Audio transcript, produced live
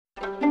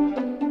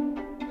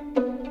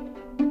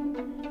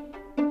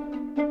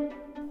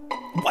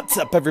What's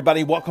up,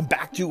 everybody? Welcome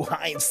back to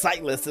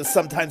Hindsightless, a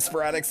sometimes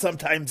sporadic,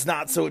 sometimes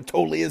not so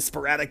totally as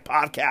sporadic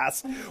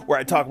podcast where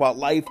I talk about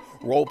life,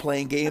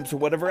 role-playing games, or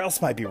whatever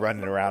else might be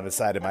running around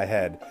inside of my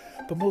head.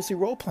 But mostly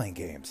role-playing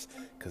games,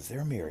 because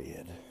they're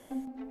myriad.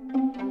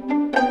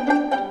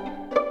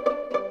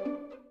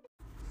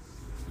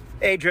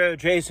 Hey Joe,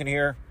 Jason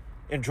here.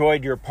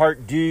 Enjoyed your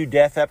Part 2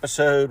 death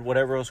episode,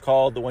 whatever it was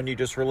called, the one you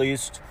just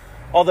released.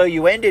 Although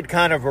you ended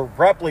kind of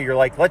abruptly, you're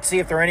like, let's see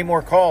if there are any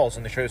more calls,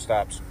 and the show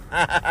stops.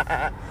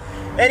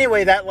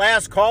 Anyway, that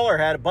last caller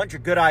had a bunch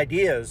of good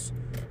ideas.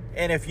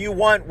 And if you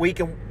want, we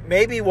can,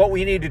 maybe what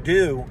we need to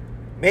do,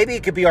 maybe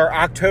it could be our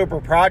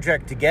October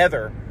project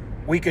together.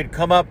 We could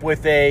come up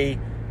with a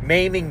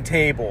maiming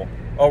table,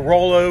 a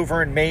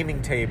rollover and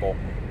maiming table,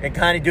 and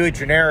kind of do it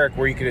generic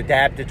where you could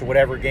adapt it to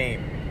whatever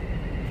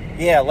game.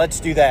 Yeah, let's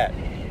do that.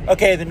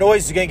 Okay, the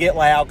noise is going to get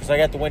loud because I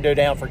got the window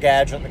down for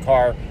Gadget in the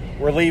car.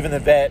 We're leaving the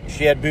vet.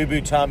 She had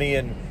boo-boo tummy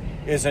and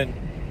isn't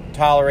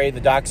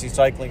tolerating the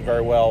doxycycline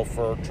very well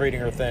for treating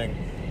her thing.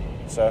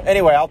 So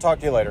anyway, I'll talk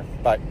to you later.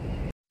 Bye.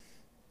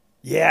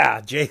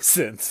 Yeah,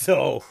 Jason.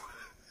 So,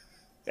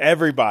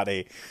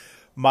 everybody,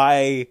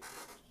 my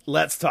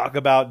Let's Talk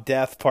About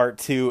Death Part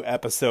 2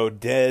 episode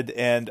did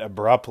end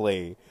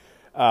abruptly.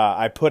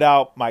 I put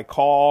out my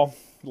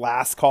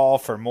last call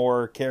for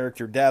more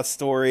character death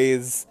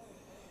stories.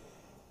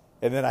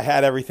 And then I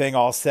had everything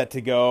all set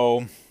to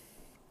go.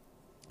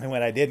 And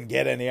when I didn't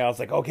get any, I was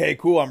like, okay,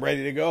 cool, I'm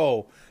ready to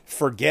go.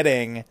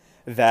 Forgetting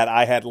that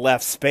I had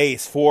left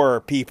space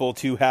for people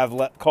to have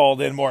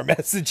called in more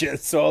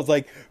messages. So I was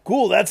like,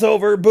 cool, that's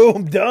over.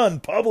 Boom, done,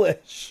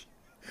 publish.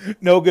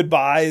 No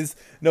goodbyes,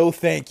 no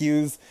thank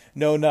yous,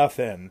 no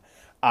nothing.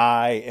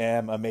 I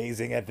am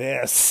amazing at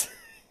this.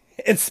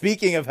 And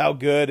speaking of how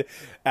good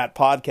at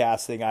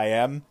podcasting I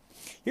am,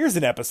 here's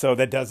an episode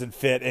that doesn't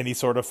fit any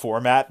sort of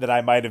format that I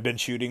might have been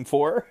shooting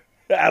for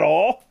at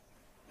all.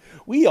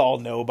 We all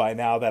know by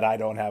now that I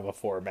don't have a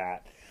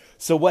format.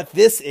 So what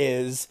this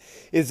is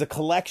a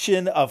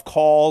collection of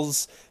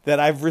calls that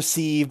I've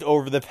received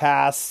over the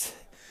past,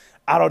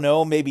 I don't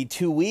know, maybe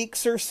 2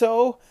 weeks or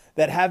so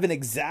that haven't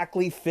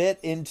exactly fit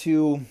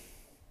into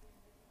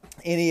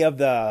any of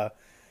the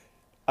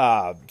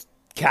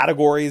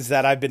categories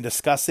that I've been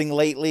discussing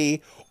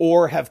lately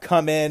or have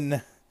come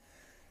in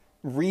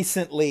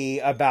recently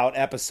about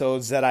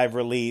episodes that I've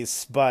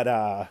released, but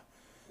I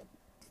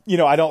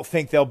don't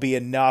think there'll be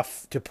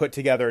enough to put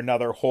together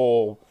another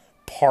whole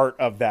part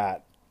of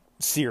that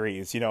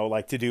series,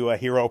 like to do a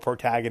hero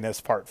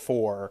protagonist part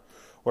 4,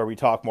 where we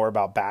talk more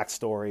about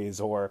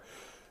backstories, or,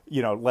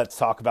 Let's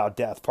Talk About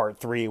Death part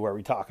 3, where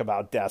we talk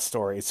about death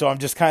stories. So I'm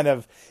just kind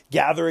of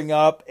gathering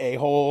up a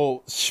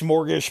whole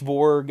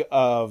smorgasbord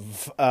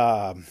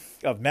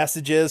of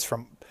messages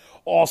from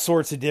all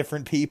sorts of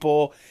different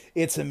people.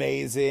 It's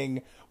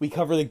amazing. We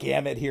cover the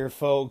gamut here,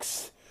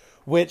 folks,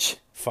 which,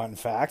 fun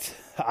fact,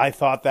 I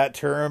thought that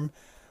term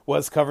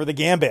was cover the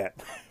gambit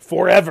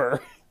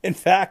forever. In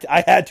fact,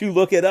 I had to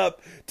look it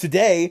up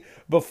today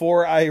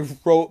before I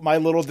wrote my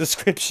little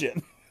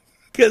description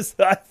because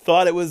I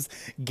thought it was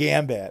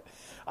gambit.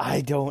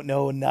 I don't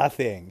know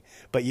nothing.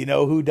 But you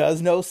know who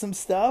does know some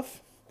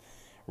stuff?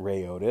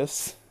 Ray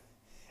Otis.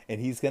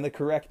 And he's going to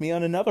correct me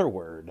on another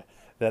word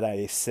that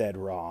I said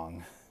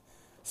wrong.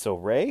 So,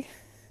 Ray,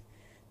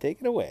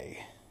 take it away.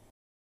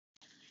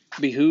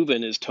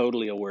 Behooven is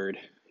totally a word.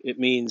 It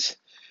means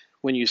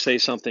when you say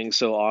something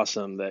so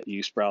awesome that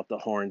you sprout the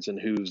horns and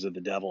hooves of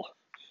the devil.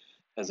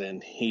 As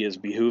in, he is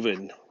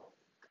behooven,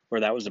 or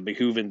that was a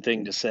behooven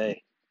thing to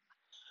say.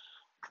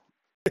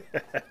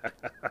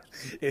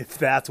 If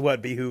that's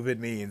what behooven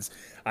means,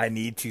 I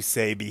need to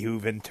say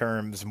behooven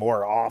terms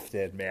more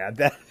often, man.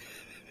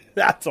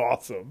 That's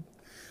awesome.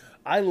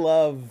 I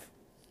love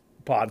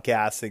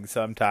podcasting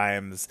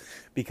sometimes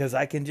because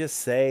I can just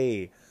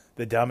say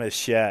the dumbest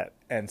shit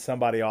and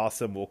somebody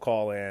awesome will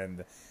call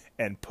in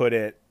and put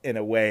it in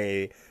a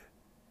way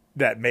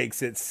that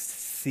makes it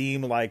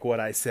seem like what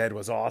I said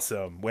was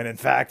awesome, when in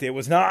fact it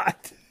was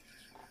not.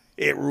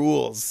 It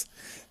rules.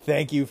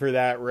 Thank you for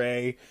that,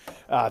 Ray.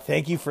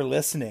 Thank you for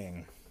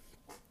listening.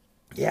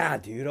 Yeah,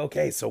 dude.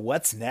 Okay, so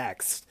what's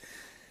next?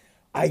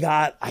 I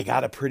got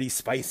a pretty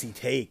spicy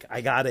take.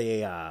 I got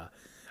a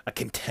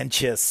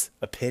contentious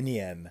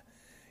opinion.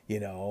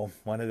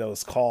 One of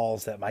those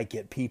calls that might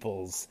get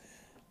people's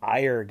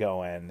ire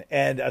going,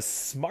 and a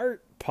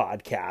smart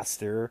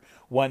podcaster,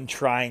 one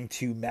trying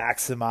to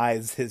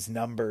maximize his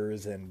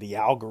numbers and the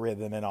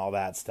algorithm and all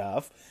that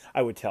stuff.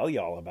 I would tell you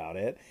all about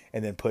it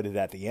and then put it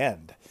at the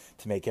end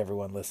to make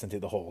everyone listen to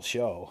the whole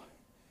show.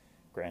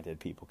 Granted,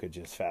 people could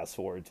just fast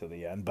forward to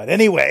the end, but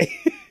anyway,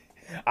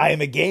 I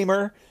am a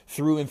gamer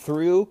through and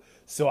through,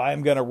 so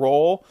I'm going to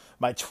roll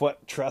my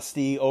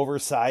trusty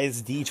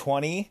oversized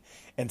D20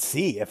 and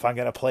see if I'm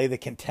going to play the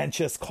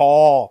contentious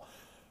call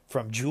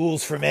from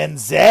Jules from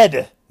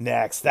NZ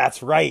next.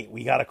 That's right.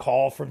 We got a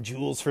call from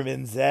Jules from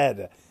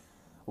NZ.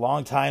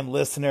 Longtime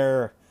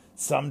listener,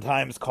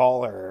 sometimes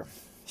caller.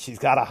 She's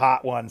got a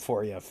hot one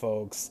for you,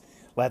 folks.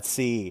 Let's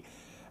see.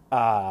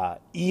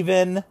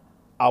 Even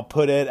I'll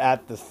put it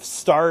at the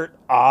start.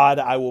 Odd,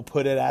 I will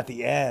put it at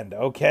the end.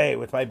 Okay,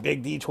 with my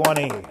big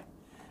D20.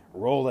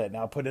 Roll it.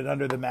 Now put it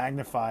under the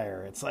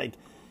magnifier. It's like,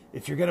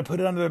 if you're going to put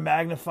it under the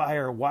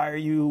magnifier, why are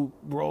you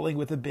rolling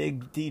with a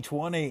big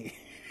D20?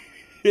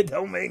 It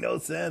don't make no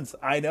sense.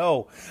 I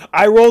know.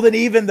 I rolled an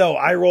even, though.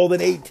 I rolled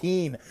an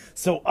 18.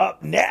 So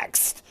up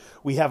next,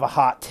 we have a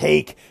hot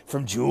take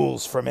from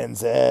Jules from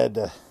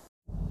NZ.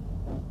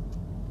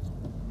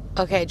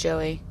 Okay,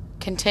 Joey.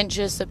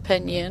 Contentious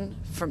opinion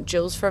from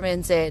Jules from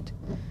NZ.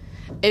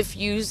 If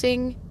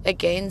using a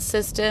gain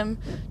system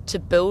to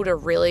build a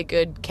really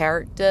good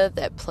character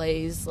that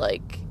plays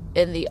like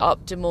in the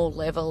optimal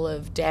level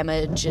of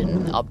damage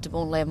and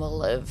optimal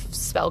level of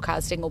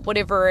spellcasting or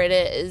whatever it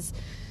is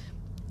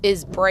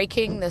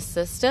breaking the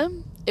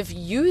system, if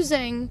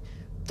using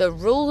the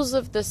rules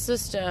of the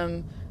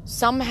system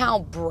somehow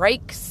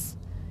breaks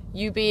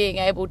you being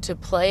able to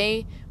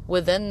play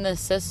within the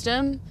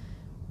system,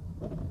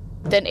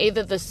 then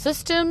either the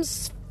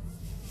system's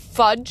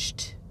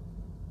fudged.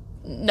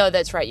 No,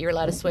 that's right. You're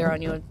allowed to swear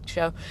on your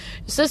show.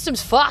 The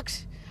system's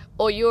fucked,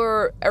 or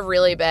you're a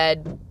really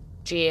bad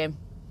GM.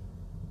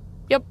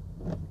 Yep,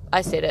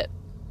 I said it.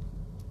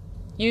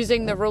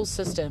 Using the rule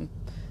system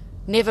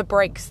never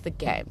breaks the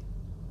game.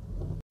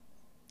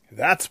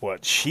 That's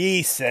what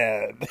she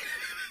said.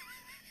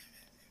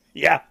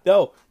 Yeah,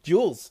 no,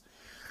 Jules.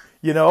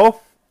 You know,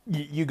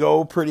 you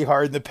go pretty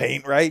hard in the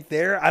paint right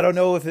there. I don't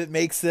know if it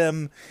makes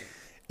them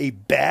a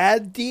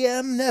bad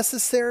DM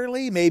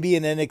necessarily, maybe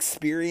an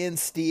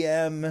inexperienced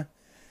DM.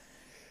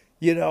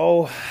 You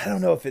know, I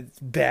don't know if it's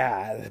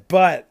bad,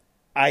 but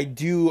I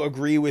do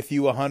agree with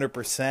you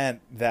 100%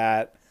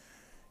 that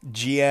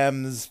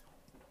GMs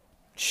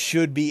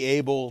should be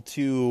able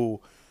to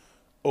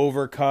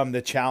overcome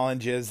the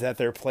challenges that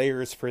their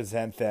players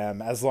present them,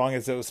 as long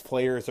as those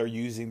players are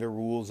using the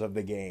rules of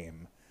the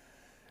game.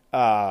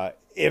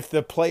 If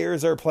the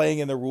players are playing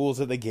in the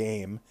rules of the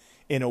game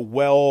in a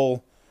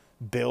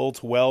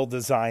well-built,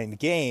 well-designed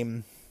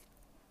game,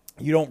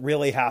 you don't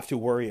really have to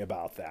worry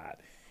about that.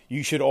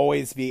 You should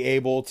always be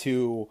able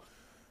to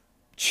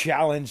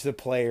challenge the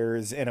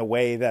players in a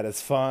way that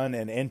is fun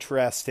and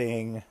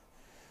interesting,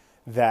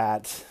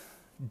 that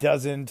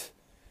doesn't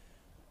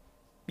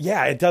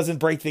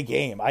break the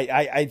game.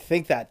 I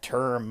think that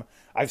term,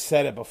 I've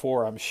said it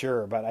before, I'm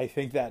sure, but I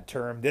think that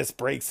term, this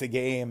breaks the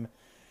game,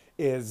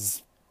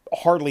 is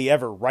hardly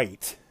ever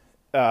right.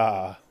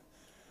 I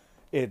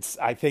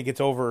think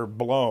it's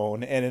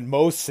overblown, and in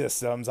most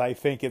systems, I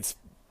think it's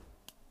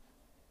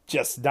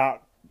just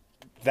not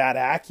that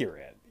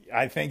accurate.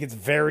 I think it's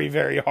very,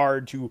 very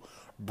hard to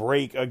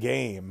break a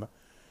game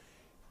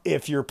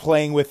if you're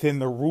playing within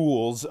the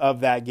rules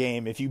of that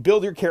game. If you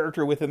build your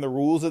character within the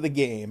rules of the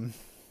game,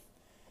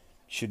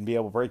 shouldn't be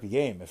able to break the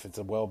game if it's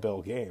a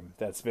well-built game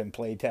that's been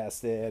play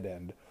tested.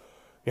 And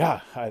yeah,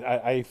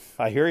 I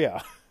hear ya.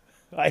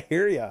 I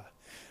hear ya.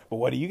 But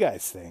what do you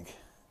guys think?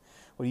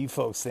 What do you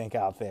folks think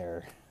out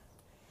there?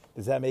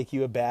 Does that make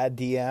you a bad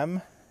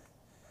DM?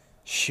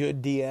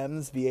 Should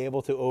DMs be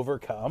able to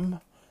overcome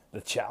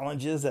the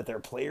challenges that their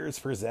players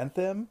present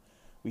them?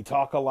 We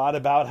talk a lot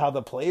about how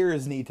the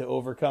players need to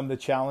overcome the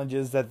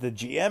challenges that the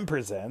GM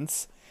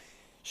presents.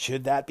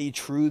 Should that be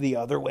true the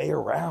other way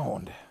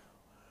around?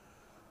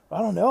 I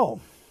don't know.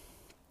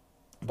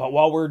 But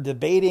while we're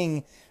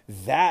debating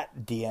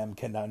that DM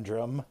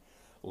conundrum,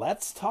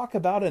 let's talk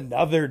about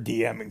another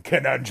DM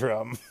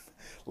conundrum.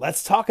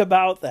 Let's talk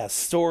about that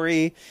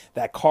story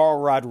that Carl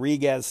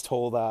Rodriguez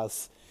told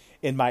us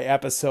in my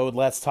episode,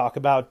 Let's Talk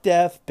About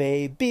Death,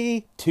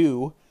 Baby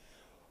 2,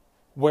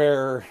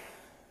 where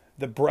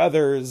the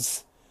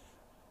brothers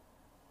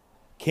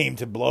came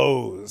to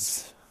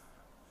blows.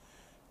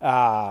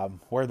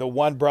 Where the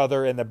one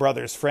brother and the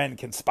brother's friend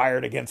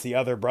conspired against the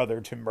other brother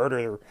to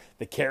murder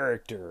the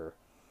character.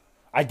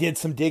 I did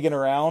some digging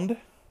around.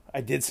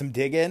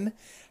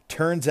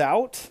 Turns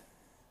out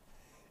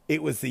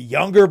it was the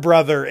younger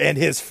brother and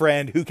his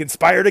friend who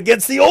conspired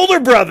against the older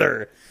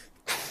brother.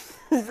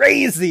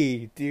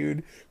 Crazy,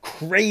 dude.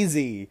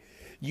 Crazy.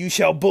 You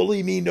shall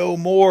bully me no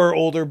more,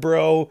 older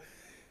bro.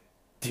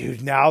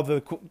 Dude, now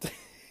the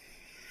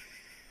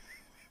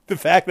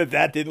fact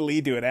that didn't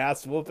lead to an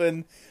ass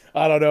whooping,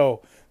 I don't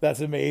know.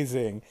 That's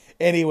amazing.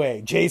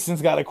 Anyway,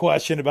 Jason's got a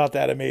question about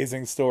that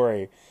amazing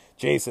story.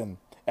 Jason,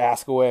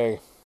 ask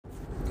away.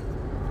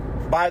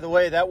 By the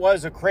way, that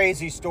was a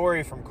crazy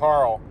story from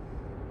Carl.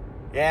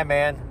 Yeah,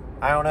 man.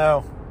 I don't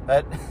know.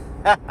 That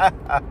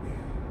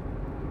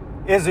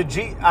is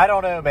I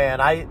don't know, man.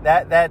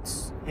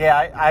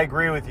 I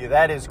agree with you.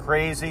 That is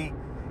crazy.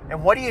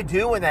 And what do you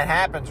do when that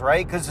happens,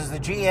 right? Because as the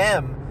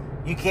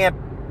GM, you can't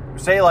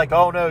say like,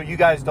 "Oh no, you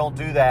guys don't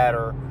do that,"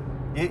 or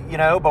you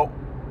know. But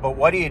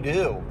what do you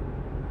do?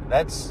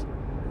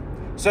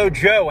 So.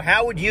 Joe,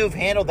 how would you have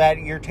handled that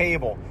at your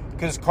table?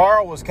 Because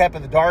Carl was kept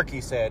in the dark.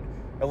 He said,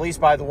 at least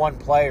by the one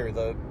player,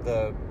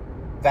 the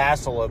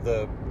vassal of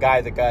the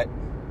guy that got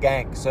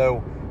ganked. So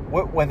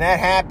when that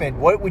happened,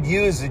 what would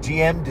you as the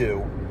GM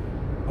do?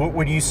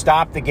 Would you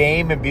stop the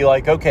game and be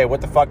like, okay,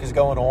 what the fuck is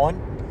going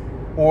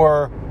on?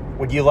 Or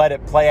would you let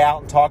it play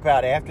out and talk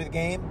about it after the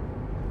game?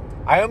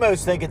 I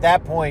almost think at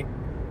that point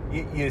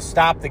you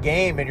stop the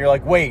game and you're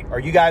like, wait, are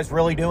you guys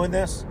really doing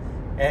this?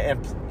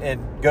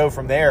 And go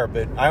from there.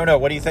 But I don't know.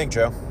 What do you think,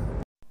 Joe?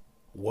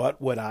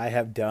 What would I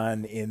have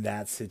done in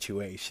that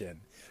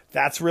situation?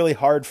 That's really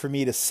hard for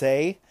me to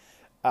say.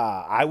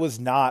 I was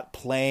not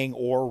playing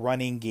or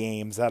running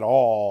games at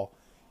all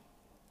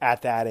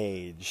at that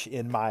age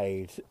in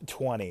my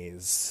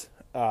 20s.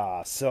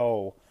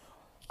 So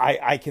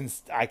I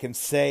can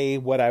say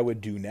what I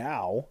would do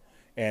now,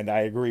 and I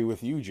agree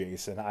with you,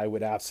 Jason. I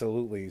would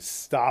absolutely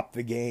stop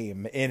the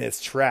game in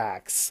its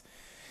tracks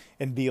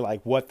and be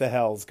like, what the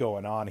hell's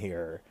going on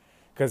here?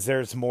 Because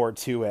there's more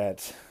to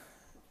it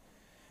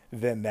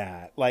than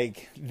that.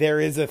 Like, there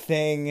is a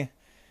thing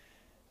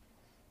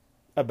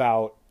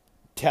about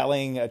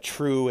telling a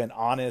true and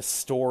honest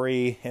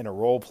story in a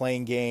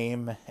role-playing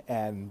game,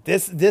 and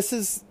this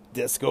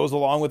goes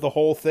along with the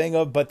whole thing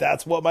of, but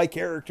that's what my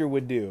character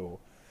would do.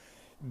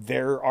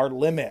 There are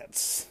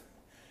limits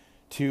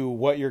to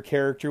what your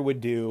character would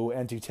do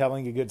and to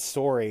telling a good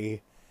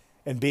story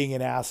and being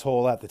an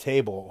asshole at the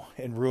table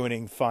and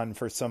ruining fun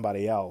for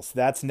somebody else.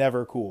 That's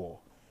never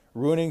cool.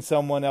 Ruining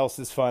someone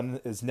else's fun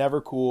is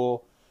never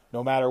cool,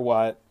 no matter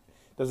what.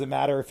 Doesn't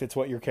matter if it's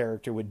what your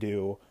character would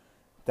do.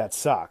 That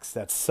sucks.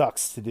 That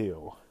sucks to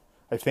do.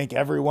 I think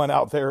everyone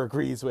out there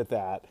agrees with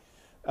that.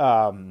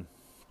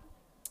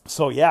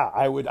 So yeah,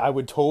 I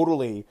would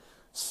totally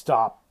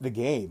stop the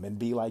game and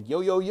be like, yo,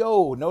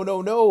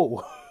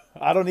 no.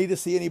 I don't need to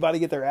see anybody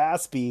get their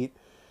ass beat.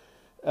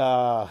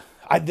 I've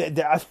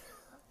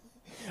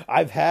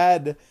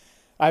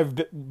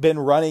been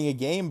running a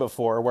game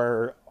before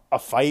where a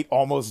fight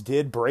almost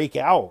did break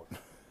out.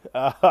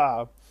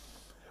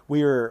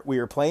 We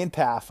were playing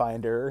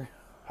Pathfinder.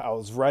 I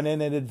was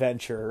running an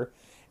adventure,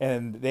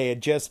 and they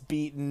had just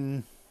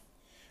beaten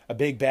a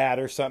big bad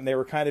or something. They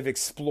were kind of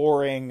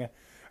exploring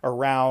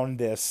around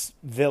this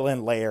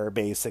villain lair,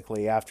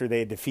 basically, after they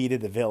had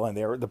defeated the villain.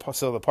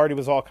 So the party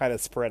was all kind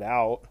of spread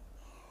out,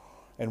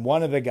 and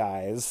one of the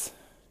guys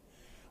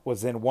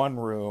was in one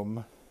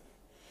room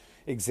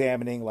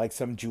examining like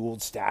some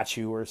jeweled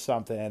statue or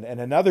something, and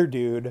another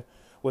dude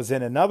was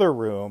in another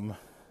room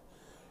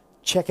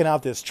checking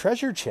out this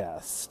treasure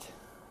chest.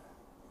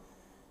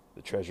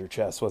 The treasure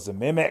chest was a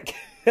mimic,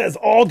 as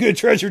all good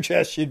treasure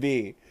chests should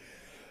be.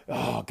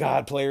 Oh,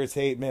 God, players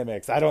hate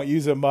mimics. I don't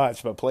use them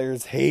much, but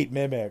players hate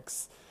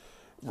mimics.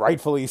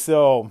 Rightfully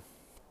so.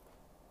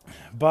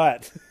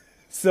 But,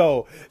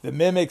 so, the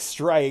mimic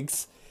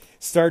starts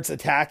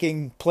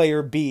attacking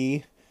player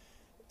B,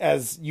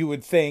 as you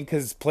would think,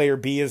 because player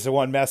B is the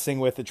one messing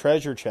with the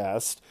treasure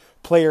chest.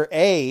 Player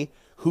A,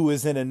 who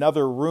is in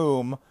another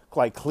room,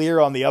 like clear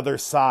on the other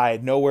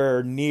side,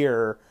 nowhere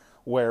near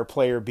where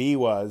player B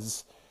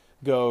was,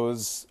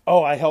 goes,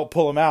 oh, I helped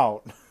pull him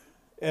out.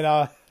 And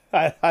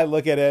I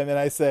look at him and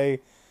I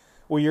say,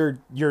 well,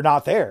 you're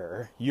not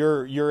there.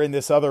 You're in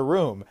this other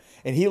room.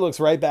 And he looks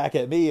right back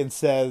at me and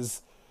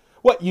says,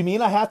 what, you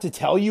mean I have to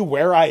tell you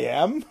where I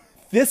am?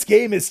 This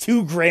game is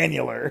too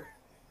granular.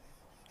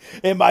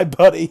 And my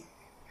buddy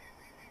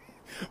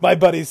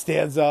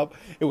stands up.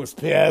 It was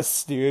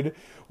pissed, dude.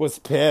 Was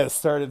pissed.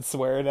 Started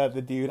swearing at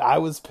the dude. I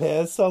was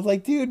pissed. I was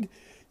like, dude,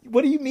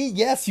 what do you mean?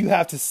 Yes, you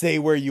have to say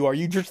where you are.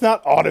 You're just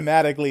not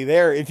automatically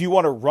there. If you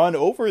want to run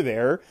over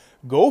there,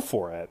 go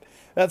for it.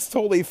 That's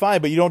totally fine.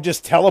 But you don't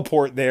just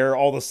teleport there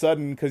all of a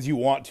sudden because you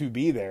want to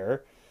be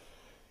there.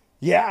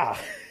 Yeah.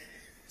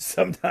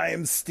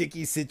 Sometimes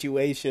sticky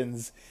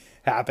situations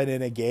happen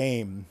in a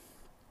game.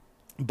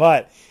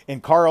 But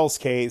in Carl's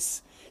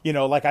case, you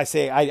know, like I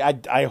say, I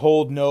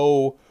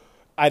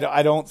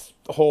don't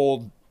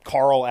hold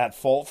Carl at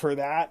fault for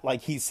that.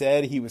 Like he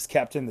said, he was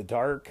kept in the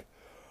dark.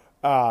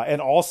 And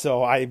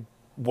also, I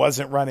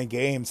wasn't running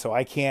games, so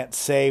I can't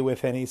say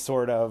with any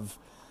sort of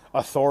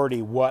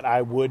authority what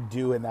I would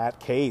do in that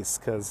case,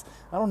 because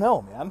I don't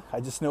know, man.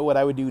 I just know what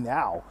I would do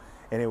now,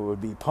 and it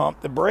would be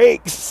pump the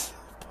brakes.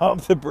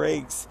 Pump the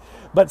brakes.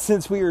 But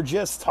since we were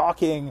just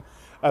talking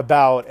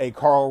about a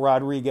Carl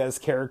Rodriguez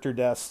character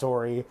death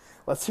story,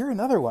 let's hear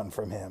another one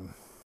from him.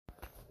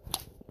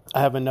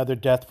 I have another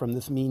death from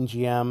this mean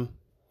GM,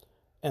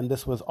 and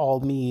this was all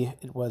me.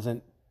 It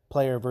wasn't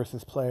player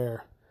versus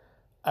player.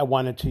 I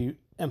wanted to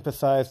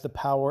emphasize the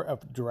power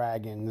of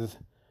dragons,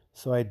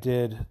 so I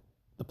did.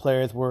 The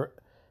players were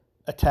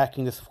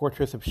attacking this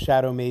fortress of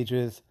shadow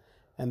mages,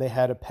 and they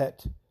had a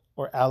pet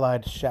or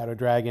allied shadow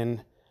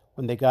dragon.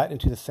 When they got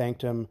into the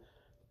sanctum,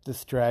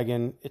 this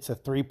dragon, it's a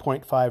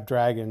 3.5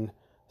 dragon,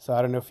 so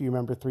I don't know if you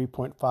remember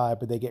 3.5,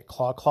 but they get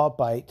claw,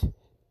 bite,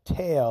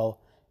 tail,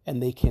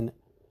 and they can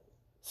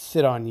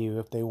sit on you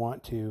if they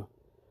want to.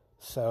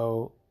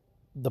 So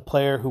the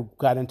player who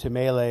got into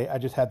melee, I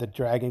just had the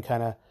dragon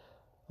kind of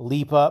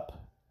leap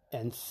up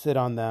and sit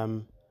on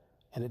them,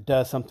 and it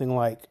does something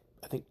like,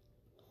 I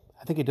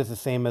think it does the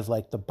same as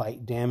like the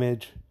bite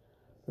damage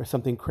or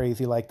something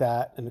crazy like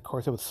that. And of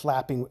course it was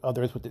slapping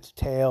others with its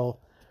tail,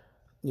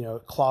 you know,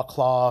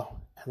 claw,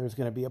 and there's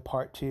going to be a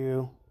part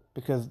 2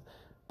 because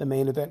the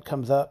main event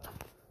comes up.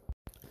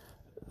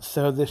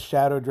 So this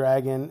Shadow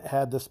Dragon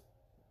had this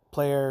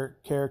player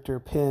character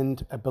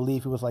pinned. I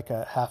believe he was like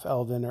a half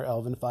elven or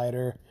elven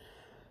fighter.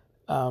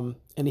 And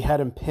he had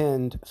him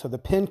pinned. So the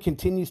pin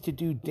continues to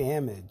do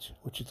damage,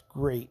 which is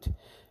great.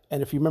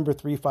 And if you remember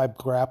 3-5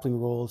 grappling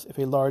rules, if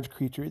a large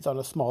creature is on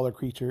a smaller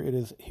creature, it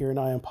is here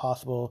nigh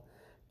impossible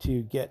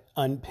to get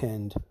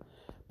unpinned.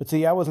 But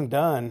see, I wasn't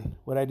done.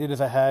 What I did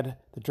is I had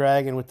the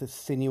dragon with the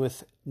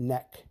sinuous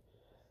neck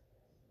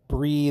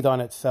breathe on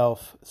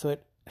itself. So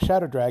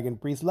Shadow Dragon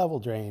breathes level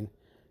drain.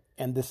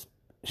 And this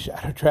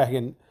Shadow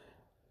Dragon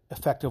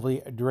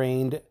effectively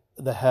drained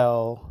the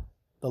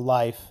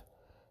life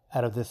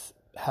out of this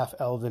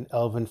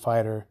half-elven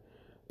fighter.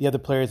 The other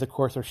players, of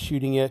course, are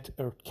shooting it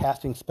or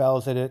casting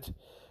spells at it,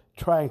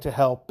 trying to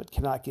help, but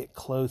cannot get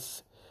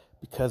close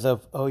because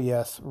of, oh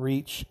yes,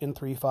 reach in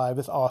 3-5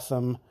 is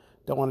awesome.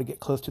 Don't want to get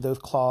close to those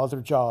claws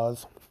or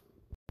jaws.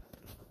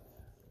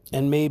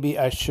 And maybe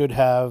I should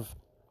have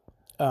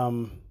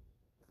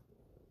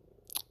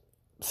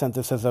sent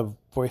this as a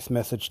voice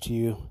message to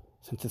you.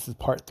 Since this is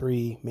part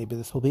 3, maybe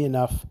this will be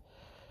enough.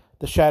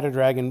 The Shadow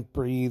Dragon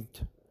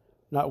breathed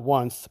not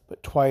once,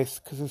 but twice,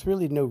 because there's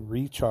really no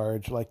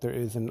recharge like there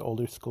is in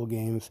older school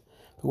games.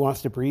 Who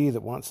wants to breathe?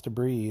 It wants to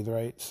breathe,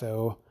 right?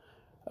 So,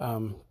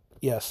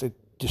 yes, it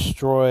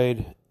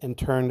destroyed and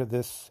turned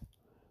this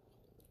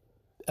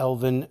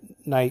elven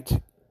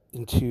knight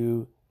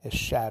into a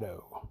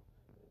shadow.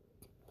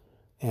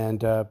 And,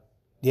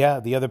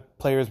 the other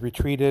players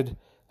retreated,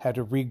 had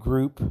to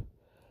regroup.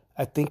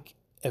 I think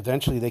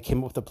eventually they came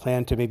up with a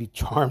plan to maybe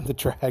charm the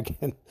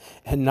dragon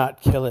and not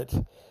kill it,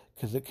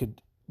 because it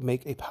could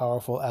make a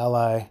powerful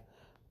ally.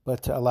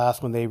 But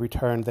alas, when they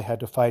returned, they had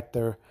to fight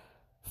their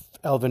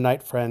elven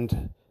knight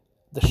friend,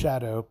 the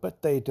Shadow,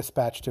 but they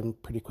dispatched him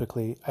pretty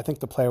quickly. I think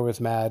the player was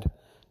mad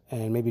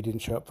and maybe didn't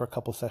show up for a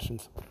couple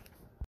sessions.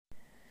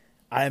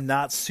 I am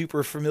not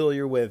super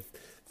familiar with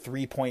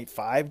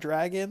 3.5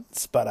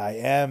 dragons, but I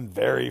am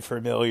very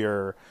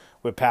familiar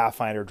with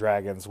Pathfinder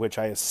dragons, which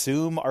I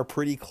assume are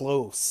pretty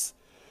close.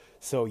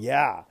 So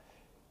yeah,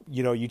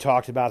 you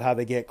talked about how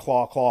they get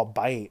claw,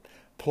 bite.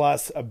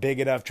 Plus, a big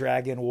enough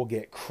dragon will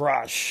get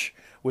crush,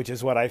 which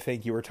is what I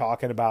think you were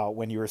talking about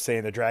when you were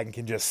saying the dragon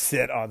can just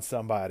sit on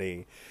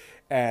somebody.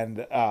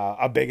 And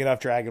a big enough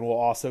dragon will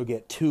also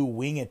get 2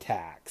 wing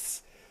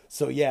attacks.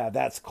 So yeah,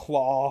 that's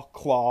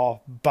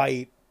claw,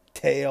 bite,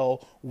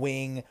 tail,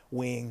 wing,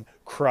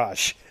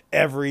 crush.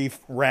 Every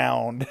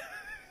round.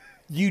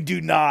 You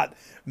do not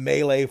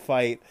melee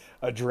fight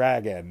a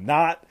dragon.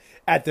 Not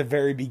at the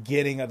very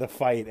beginning of the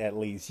fight, at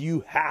least.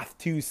 You have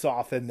to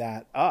soften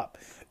that up.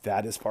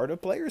 That is part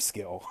of player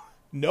skill.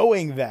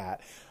 Knowing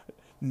that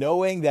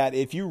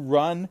if you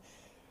run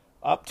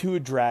up to a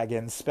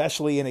dragon,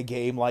 especially in a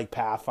game like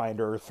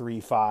Pathfinder or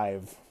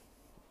 3.5,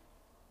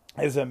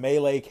 as a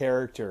melee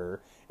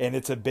character, and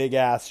it's a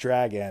big-ass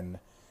dragon,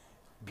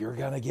 you're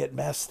going to get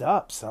messed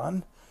up,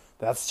 son.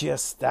 That's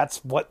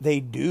what they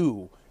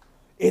do.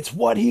 It's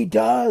what he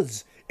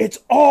does. It's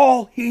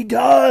all he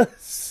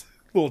does.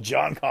 Little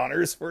John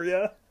Connors for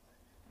you.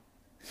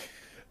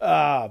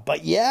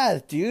 But yeah,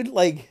 dude,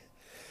 like,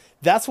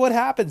 that's what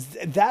happens.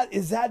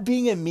 Is that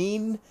being a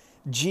mean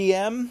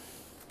GM?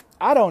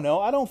 I don't know.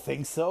 I don't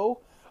think so.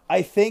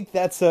 I think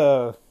that's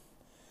a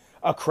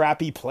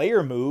crappy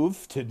player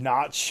move to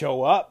not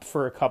show up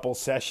for a couple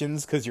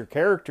sessions because your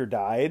character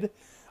died.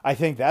 I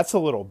think that's a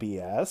little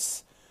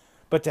BS.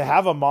 But to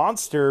have a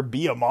monster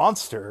be a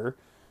monster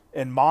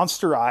and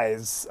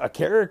monsterize a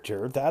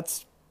character,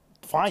 that's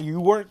fine.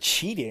 You weren't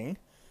cheating.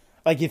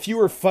 Like, if you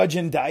were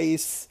fudging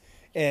dice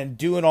and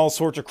doing all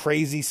sorts of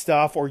crazy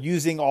stuff or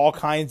using all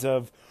kinds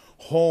of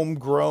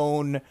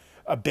homegrown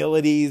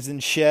abilities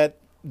and shit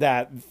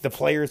that the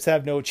players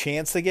have no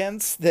chance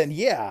against, then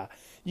yeah,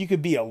 you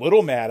could be a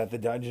little mad at the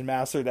dungeon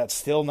master. That's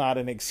still not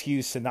an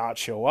excuse to not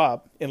show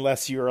up,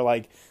 unless you're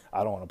like,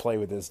 I don't want to play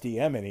with this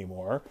DM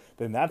anymore,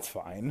 then that's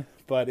fine.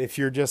 But if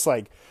you're just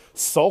like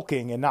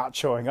sulking and not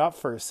showing up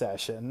for a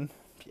session,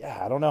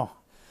 yeah, I don't know.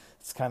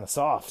 It's kind of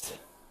soft.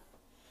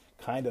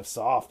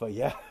 But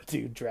yeah,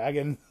 dude,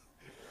 Dragon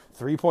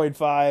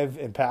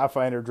 3.5 and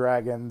Pathfinder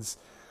dragons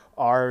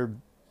are,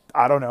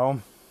 I don't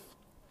know,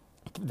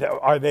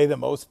 are they the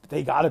most,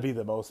 they gotta be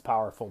the most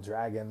powerful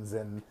dragons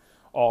in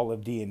all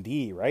of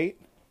D&D, right?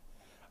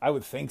 I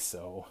would think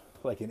so.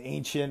 Like an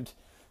ancient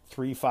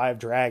 3.5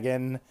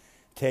 dragon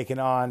taking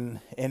on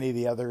any of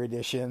the other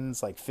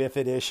editions, like 5th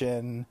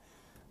edition,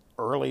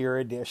 earlier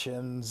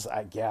editions.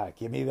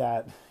 Give me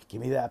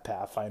that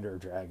Pathfinder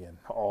dragon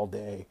all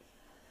day.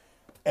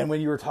 And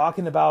when you were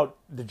talking about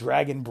the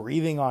dragon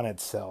breathing on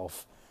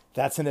itself,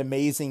 that's an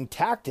amazing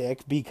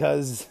tactic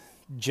because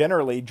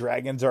generally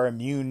dragons are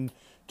immune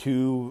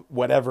to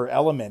whatever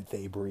element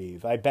they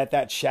breathe. I bet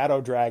that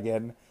shadow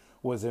dragon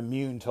was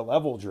immune to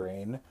level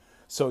drain.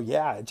 So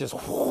yeah, it just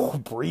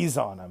breathes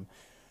on them.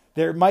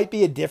 There might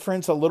be a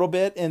difference a little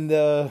bit in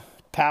the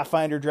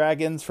Pathfinder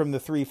dragons from the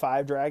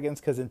 3.5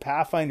 dragons, because in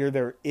Pathfinder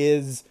there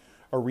is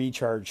a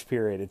recharge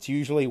period. It's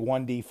usually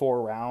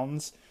 1d4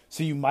 rounds.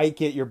 So you might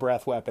get your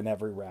breath weapon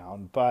every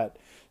round, but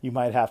you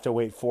might have to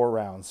wait 4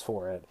 rounds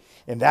for it.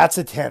 And that's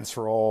a tense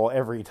roll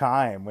every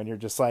time when you're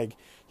just like,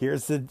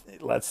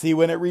 let's see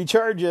when it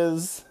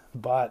recharges.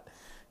 But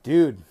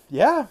dude,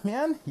 yeah,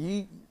 man,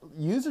 you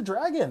use a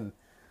dragon.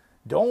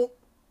 Don't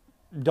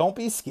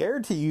be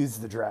scared to use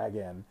the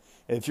dragon.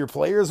 If your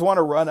players want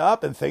to run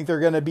up and think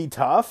they're going to be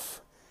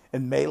tough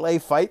and melee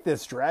fight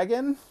this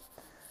dragon,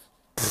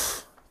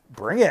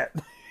 bring it.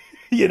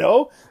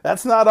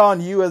 That's not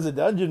on you as a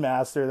dungeon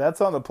master. That's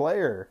on the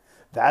player.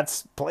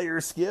 That's player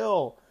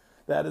skill.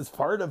 That is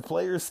part of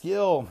player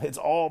skill. It's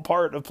all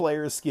part of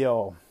player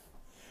skill.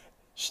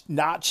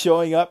 Not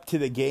showing up to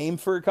the game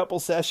for a couple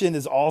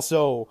sessions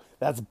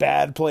that's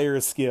bad player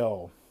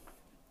skill.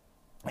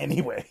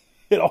 Anyway,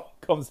 it all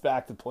comes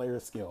back to player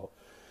skill.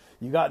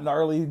 You got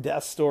gnarly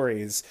death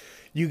stories.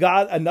 You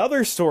got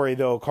another story,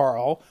 though,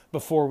 Carl,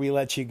 before we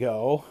let you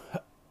go,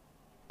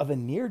 of a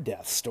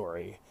near-death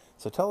story.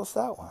 So tell us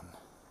that one.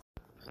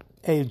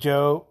 Hey,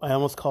 Joe, I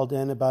almost called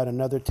in about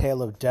another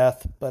tale of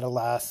death, but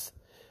alas,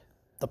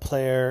 the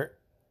player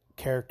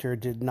character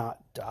did not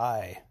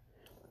die.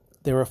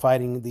 They were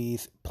fighting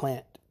these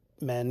plant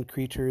men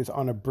creatures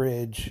on a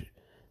bridge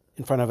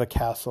in front of a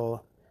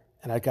castle,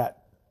 and I got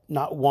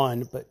not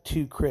 1, but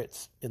 2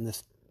 crits in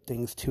this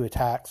thing's 2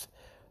 attacks.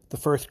 The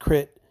first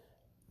crit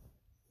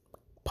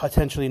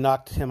potentially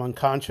knocked him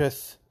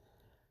unconscious,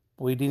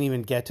 but we didn't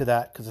even get to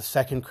that because the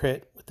second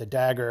crit with the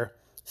dagger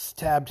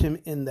stabbed him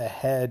in the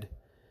head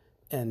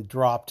and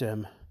dropped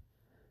him.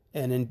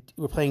 And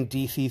we're playing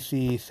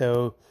DCC,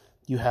 so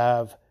you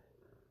have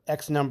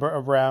X number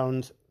of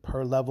rounds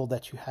per level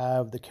that you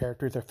have. The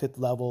characters are 5th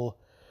level.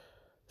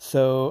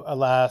 So,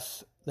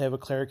 alas, they have a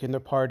cleric in their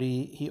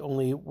party. He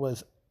only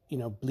was,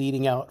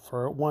 bleeding out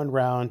for 1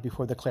 round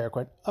before the cleric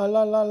went, ah,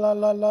 la, la, la,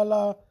 la, la,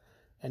 la,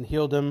 and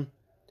healed him.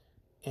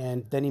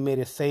 And then he made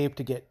a save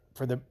to get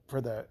for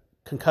the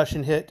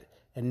concussion hit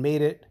and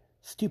made it.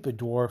 Stupid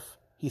dwarf.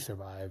 He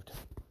survived.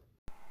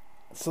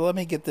 So let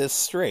me get this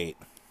straight.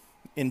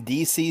 In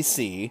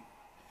DCC,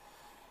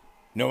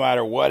 no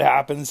matter what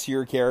happens to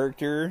your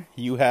character,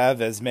 you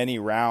have as many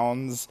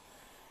rounds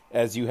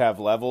as you have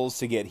levels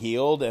to get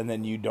healed, and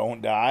then you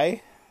don't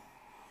die?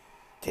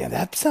 Damn,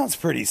 that sounds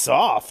pretty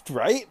soft,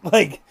 right?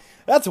 Like,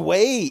 that's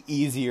way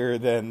easier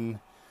than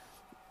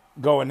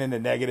going into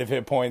negative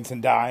hit points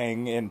and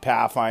dying in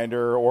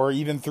Pathfinder, or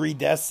even 3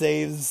 death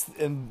saves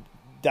and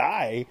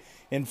die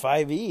in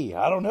 5e.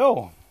 I don't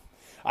know.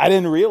 I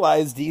didn't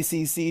realize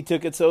DCC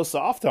took it so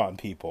soft on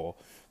people.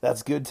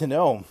 That's good to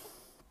know.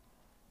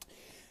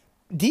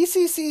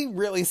 DCC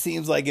really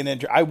seems like an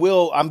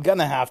I'm going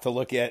to have to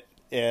look at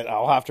it.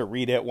 I'll have to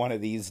read it one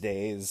of these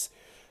days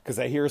because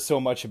I hear so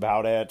much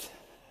about it.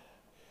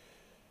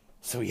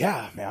 So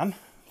yeah, man,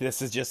 this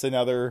is just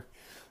another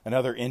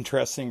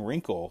interesting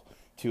wrinkle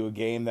to a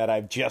game that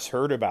I've just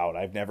heard about.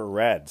 I've never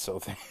read. So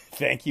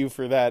thank you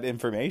for that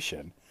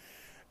information.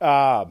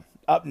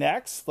 Up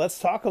next, let's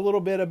talk a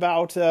little bit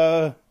about,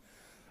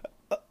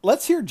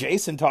 let's hear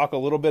Jason talk a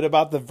little bit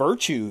about the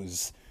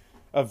virtues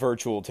of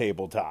virtual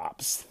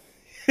tabletops.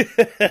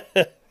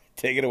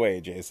 Take it away,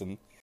 Jason.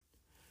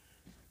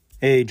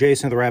 Hey,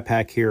 Jason of the Rat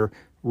Pack here.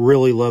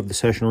 Really love the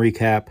session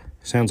recap.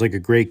 Sounds like a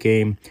great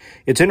game.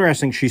 It's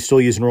interesting she's still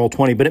using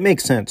Roll20, but it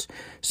makes sense.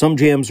 Some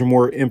jams are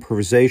more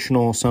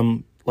improvisational.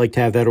 Some like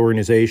to have that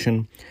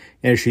organization.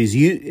 And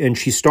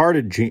she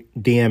started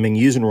DMing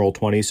using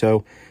Roll20,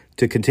 so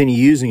to continue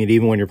using it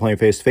even when you're playing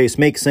face-to-face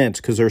makes sense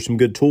because there's some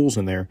good tools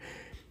in there.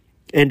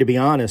 And to be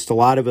honest, a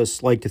lot of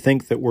us like to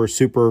think that we're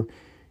super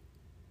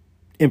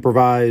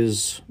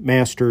improvise,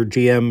 master,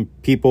 GM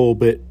people,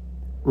 but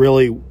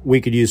really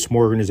we could use some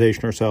more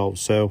organization ourselves.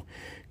 So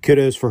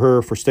kudos for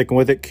her for sticking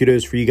with it.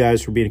 Kudos for you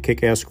guys for being a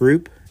kick-ass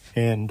group.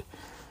 And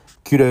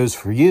kudos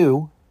for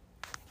you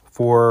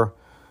for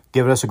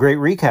giving us a great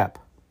recap.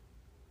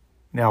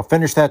 Now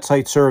finish that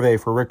site survey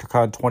for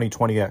RictorCon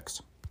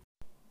 2020X.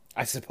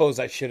 I suppose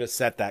I should have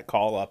set that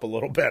call up a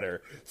little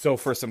better. So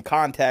for some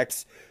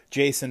context,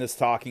 Jason is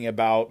talking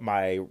about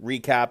my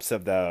recaps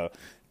of the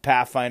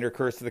Pathfinder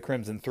Curse of the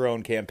Crimson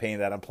Throne campaign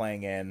that I'm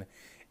playing in,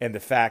 and the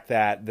fact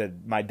that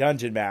my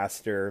Dungeon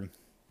Master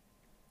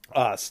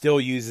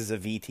still uses a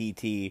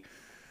VTT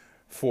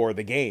for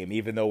the game,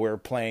 even though we're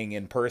playing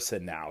in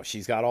person now.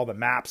 She's got all the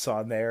maps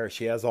on there.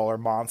 She has all her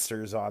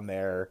monsters on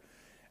there.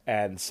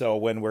 And so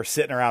when we're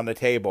sitting around the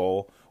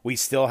table, we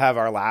still have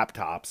our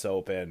laptops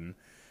open.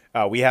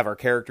 We have our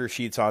character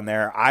sheets on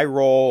there. I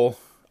roll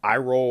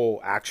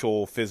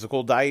actual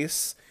physical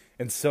dice,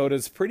 and so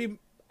does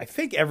I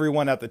think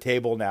everyone at the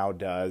table now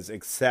does,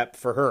 except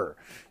for her.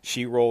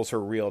 She rolls her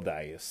real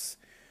dice.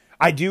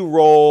 I do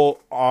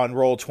roll on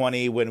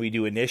Roll20 when we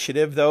do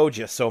initiative, though,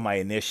 just so my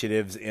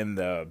initiative's in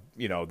the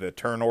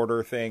turn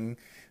order thing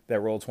that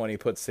Roll20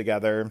 puts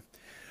together.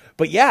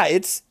 But yeah,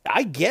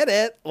 I get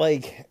it.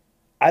 Like,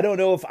 I don't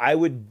know if I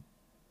would,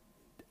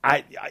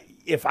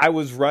 if I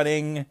was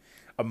running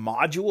a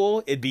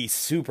module, it'd be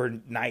super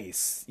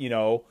nice,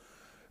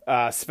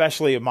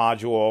 especially a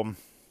module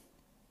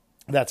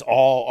that's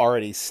all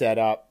already set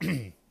up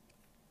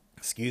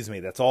excuse me,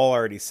 that's all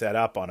already set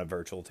up on a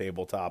virtual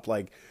tabletop.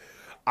 Like,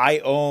 I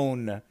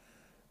own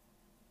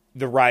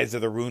the Rise of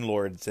the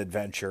Runelords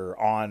adventure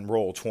on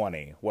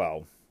Roll20.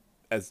 Well,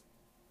 as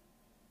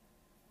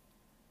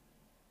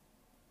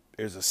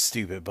there's a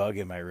stupid bug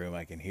in my room,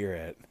 I can hear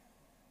it.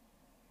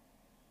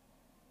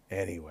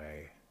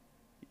 Anyway,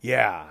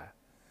 yeah,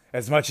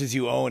 as much as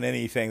you own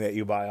anything that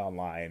you buy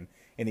online,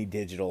 any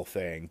digital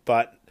thing.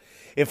 But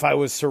if I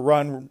was to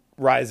run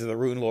Rise of the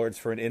Runelords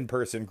for an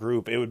in-person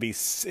group, it'll be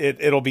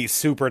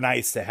super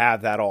nice to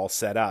have that all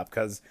set up,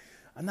 because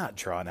I'm not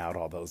drawing out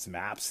all those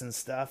maps and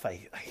stuff.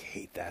 I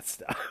hate that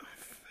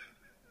stuff.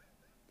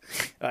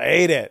 I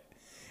hate it.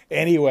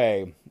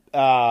 Anyway,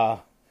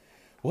 what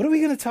are we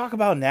going to talk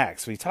about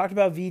next? We talked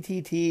about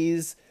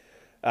VTTs.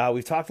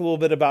 We've talked a little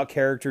bit about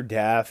character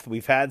death.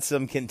 We've had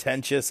some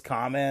contentious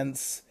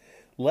comments.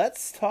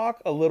 Let's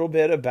talk a little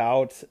bit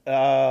about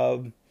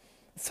Cyberpunk.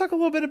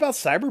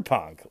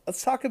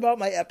 Let's talk about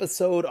my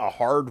episode, A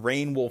Hard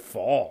Rain Will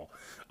Fall.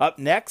 Up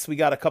next, we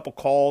got a couple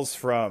calls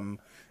from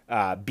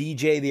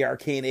BJ the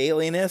Arcane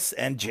Alienist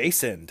and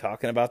Jason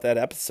talking about that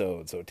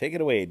episode. So take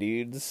it away,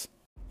 dudes.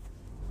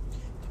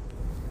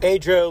 Hey,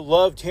 Joe,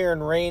 loved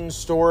hearing Rain's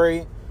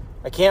story.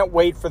 I can't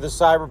wait for the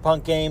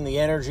Cyberpunk game, the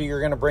energy you're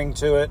going to bring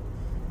to it.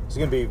 It's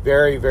going to be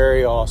very,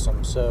 very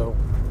awesome. So,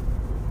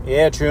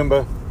 yeah,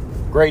 Chumba,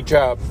 great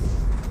job.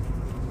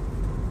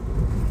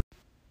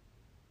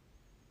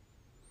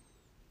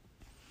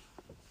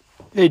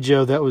 Hey,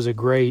 Joe, that was a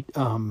great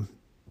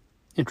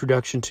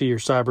introduction to your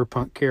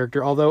Cyberpunk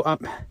character. Although,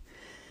 I'm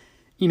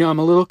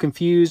a little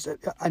confused.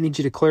 I need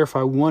you to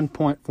clarify one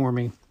point for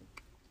me.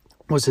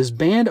 Was his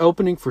band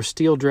opening for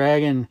Steel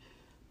Dragon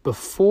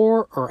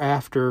before or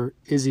after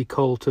Izzy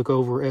Cole took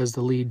over as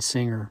the lead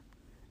singer?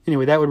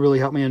 Anyway, that would really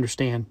help me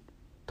understand.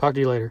 Talk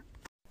to you later.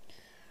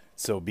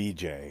 So,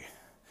 BJ,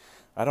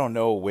 I don't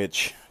know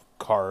which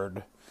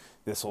card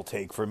this will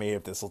take for me,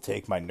 if this will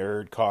take my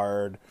nerd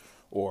card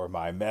or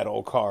my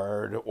metal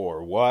card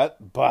or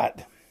what,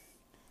 but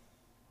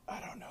I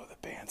don't know the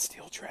band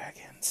Steel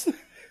Dragons.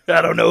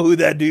 I don't know who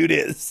that dude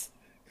is.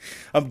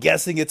 I'm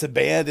guessing it's a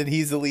band and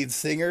he's the lead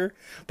singer,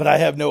 but I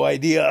have no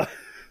idea.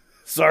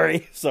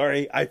 Sorry,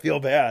 I feel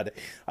bad.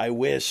 I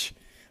wish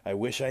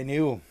I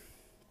knew.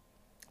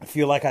 I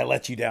feel like I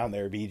let you down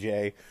there,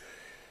 BJ.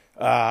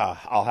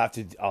 I'll have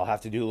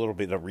to do a little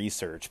bit of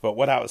research. But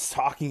what I was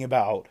talking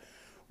about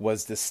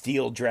was the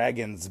Steel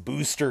Dragons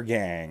booster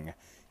gang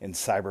in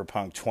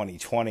Cyberpunk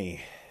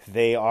 2020.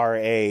 They are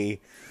a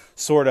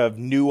sort of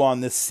new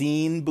on the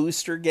scene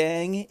booster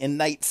gang in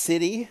Night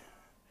City.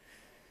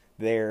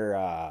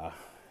 They're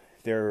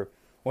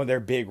one of their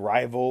big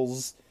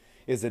rivals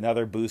is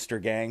another booster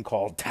gang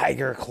called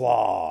Tiger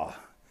Claw.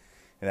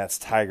 And that's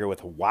Tiger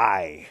with a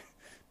Y,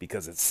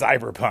 because it's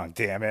Cyberpunk,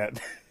 damn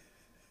it.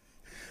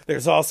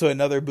 There's also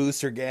another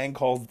booster gang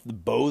called the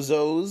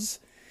Bozos,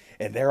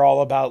 and they're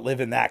all about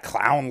living that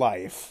clown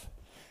life.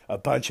 A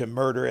bunch of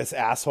murderous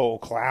asshole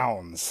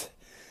clowns.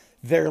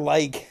 They're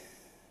like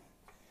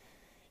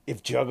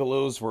if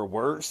Juggalos were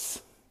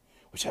worse,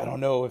 which I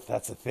don't know if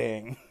that's a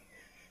thing.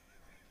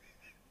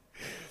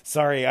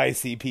 Sorry,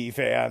 ICP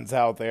fans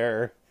out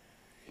there.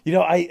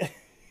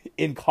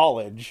 In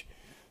college,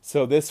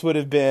 so this would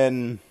have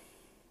been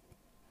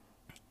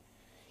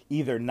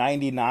either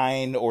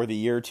 99 or the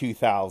year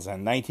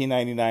 2000,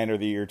 1999 or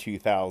the year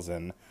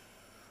 2000.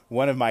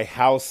 One of my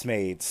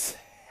housemates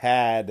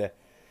had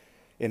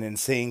an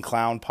Insane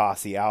Clown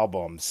Posse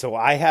album. So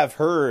I have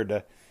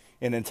heard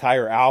an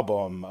entire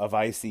album of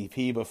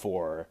ICP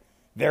before.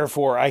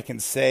 Therefore, I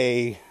can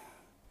say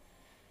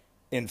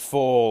in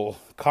full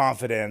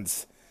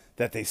confidence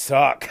that they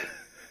suck,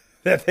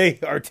 that they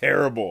are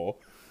terrible.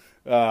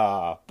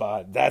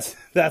 But that's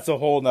a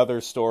whole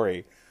nother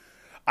story.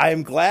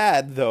 I'm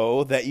glad,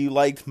 though, that you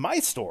liked my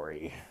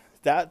story.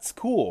 That's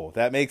cool.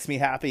 That makes me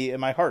happy in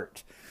my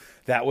heart.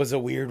 That was a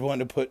weird one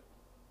to put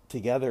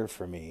together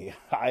for me.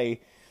 I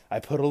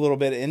put a little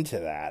bit into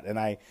that,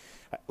 and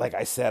like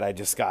I said, I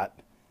just got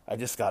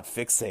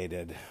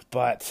fixated.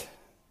 But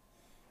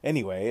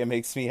anyway, it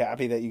makes me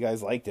happy that you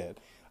guys liked it.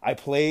 I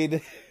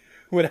played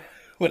when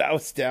I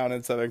was down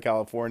in Southern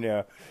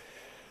California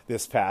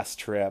this past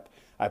trip.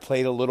 I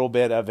played a little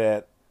bit of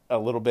it, a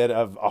little bit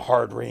of A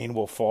Hard Rain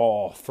Will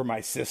Fall for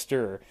my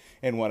sister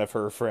and one of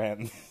her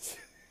friends.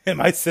 And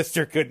my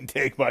sister couldn't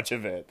take much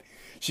of it.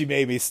 She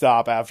made me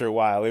stop after a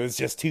while. It was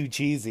just too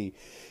cheesy.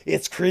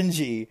 It's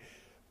cringy,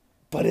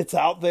 but it's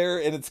out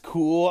there and it's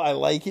cool. I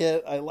like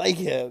it.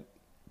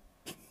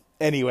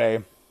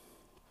 Anyway,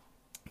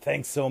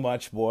 thanks so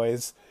much,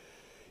 boys.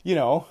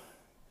 You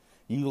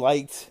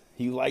liked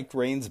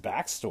Rain's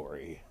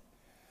backstory.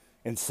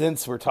 And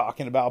since we're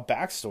talking about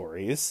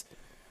backstories,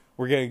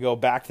 we're going to go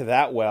back to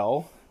that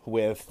well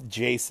with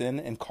Jason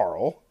and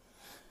Carl.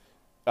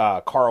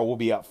 Carl will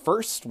be up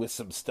first with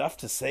some stuff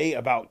to say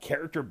about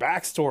character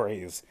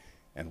backstories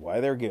and why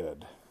they're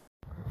good.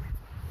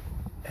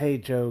 Hey,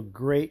 Joe,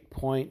 great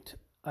point.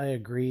 I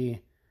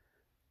agree.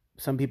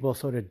 Some people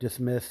sort of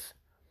dismiss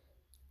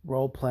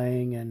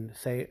role-playing and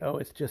say, oh,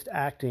 it's just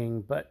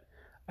acting, but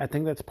I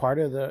think that's part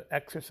of the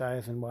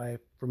exercise, and why,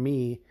 for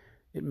me,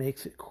 it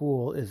makes it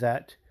cool is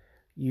that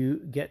you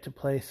get to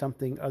play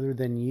something other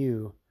than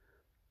you.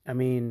 I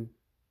mean,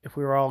 if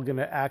we were all going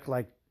to act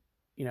like,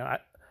 I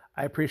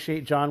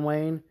appreciate John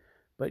Wayne,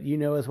 but you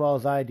know as well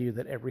as I do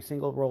that every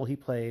single role he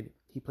played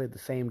the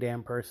same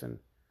damn person.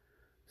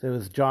 So it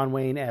was John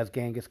Wayne as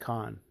Genghis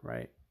Khan,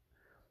 right?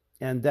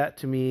 And that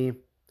to me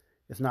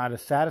is not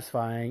as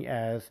satisfying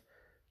as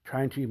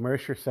trying to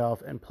immerse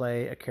yourself and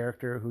play a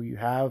character who you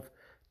have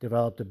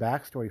developed a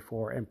backstory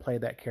for and play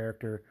that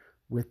character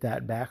with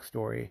that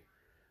backstory.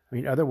 I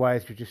mean,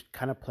 otherwise you're just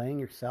kind of playing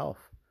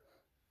yourself.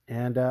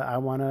 And I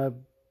want to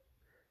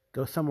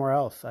go somewhere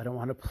else. I don't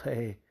want to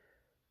play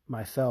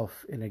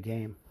myself in a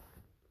game.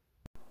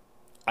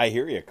 I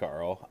hear you,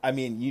 Carl. I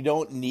mean, you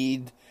don't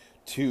need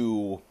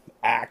to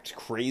act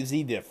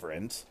crazy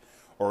different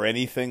or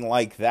anything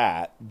like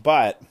that,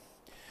 but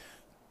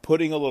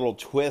putting a little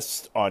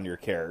twist on your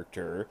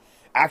character.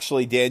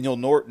 Actually, Daniel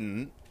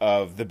Norton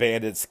of The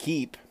Bandit's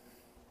Keep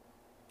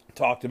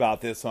talked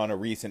about this on a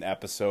recent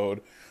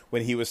episode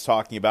when he was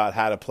talking about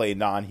how to play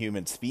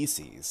non-human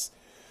species.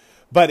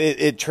 But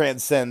it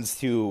transcends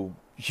to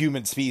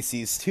human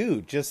species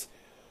too. Just,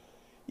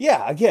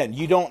 yeah, again,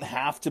 you don't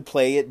have to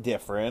play it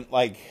different.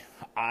 Like,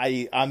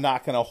 I'm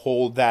not going to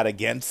hold that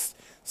against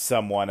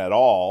someone at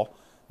all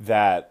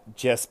that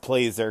just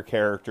plays their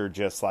character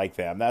just like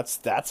them.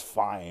 That's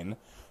fine.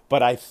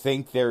 But I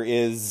think there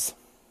is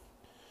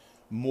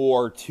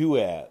more to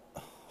it.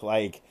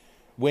 Like,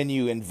 when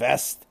you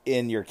invest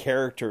in your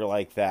character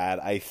like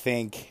that, I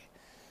think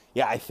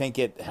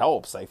it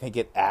helps. I think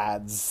it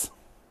adds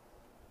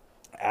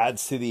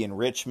to the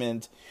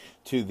enrichment,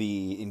 to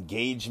the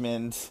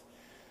engagement,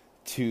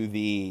 to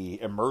the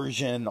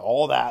immersion,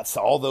 all that,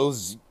 all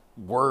those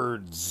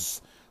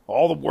words,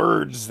 all the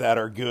words that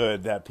are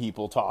good that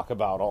people talk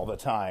about all the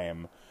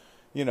time.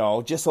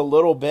 Just a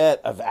little bit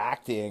of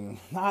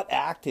acting, not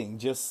acting,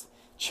 just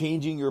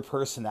changing your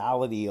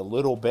personality a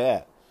little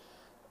bit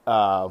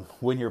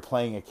when you're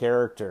playing a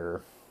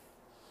character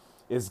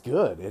is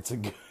good. It's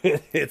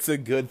a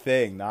good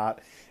thing, not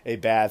a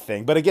bad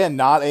thing. But again,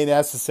 not a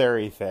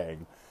necessary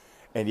thing.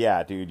 And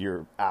yeah, dude,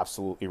 you're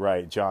absolutely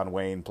right. John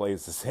Wayne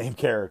plays the same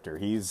character.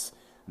 He's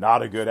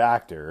not a good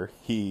actor.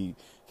 He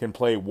can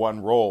play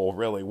one role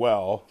really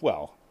well.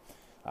 Well,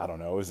 I don't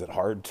know. Is it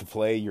hard to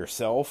play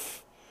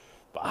yourself?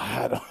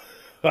 I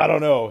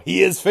don't know.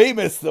 He is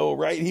famous though,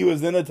 right? He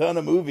was in a ton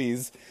of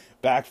movies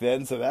back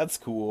then, so that's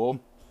cool.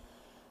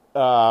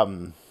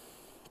 But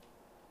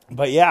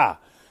yeah,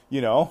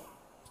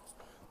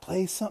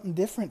 play something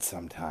different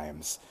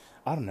sometimes.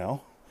 I don't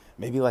know.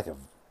 Maybe like a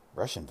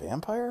Russian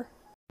vampire?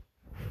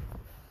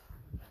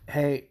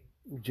 Hey,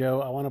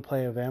 Joe, I want to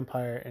play a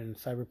vampire in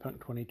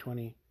Cyberpunk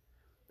 2020.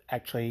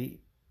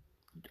 Actually,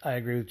 I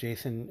agree with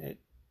Jason. It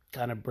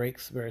kind of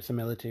breaks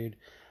verisimilitude.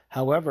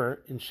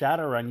 However, in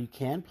Shadowrun, you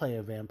can play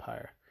a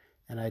vampire.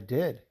 And I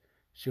did.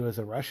 She was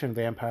a Russian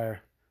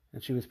vampire,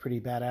 and she was pretty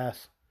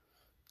badass.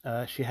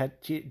 She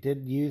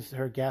did use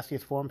her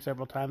gaseous form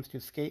several times to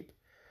escape.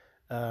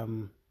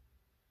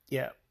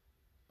 Yeah,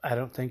 I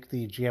don't think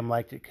the GM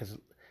liked it because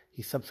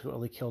he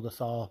subsequently killed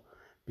us all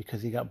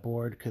because he got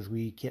bored because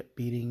we kept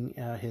beating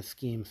his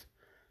schemes.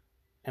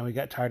 And we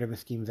got tired of his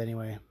schemes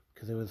anyway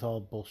because it was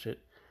all bullshit.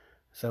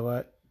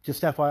 So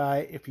just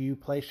FYI, if you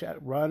play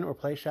Shadowrun,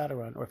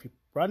 or if you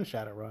run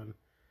Shadowrun,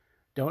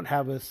 don't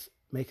have us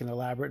make an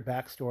elaborate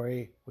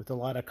backstory with a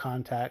lot of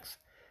contacts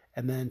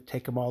and then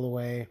take them all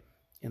away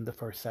in the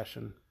first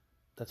session.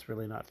 That's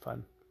really not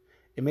fun.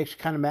 It makes you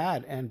kind of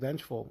mad and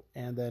vengeful,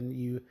 and then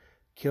you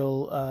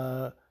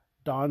kill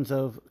dons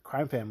of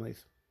crime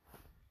families.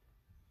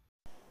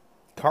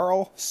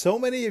 Carl, so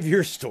many of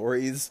your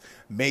stories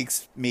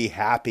makes me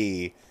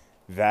happy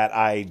that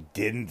I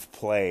didn't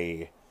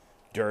play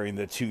during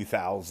the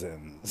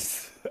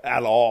 2000s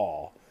at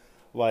all.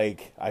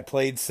 Like, I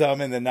played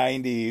some in the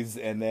 90s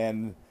and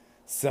then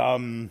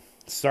some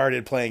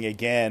started playing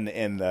again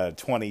in the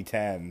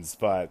 2010s,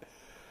 but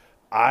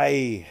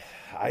I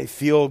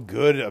feel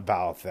good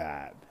about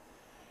that.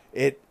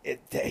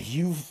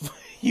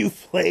 You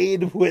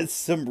played with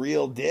some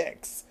real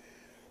dicks.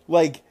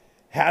 Like,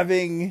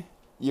 having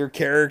your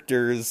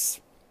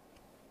characters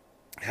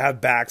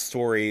have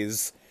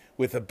backstories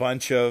with a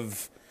bunch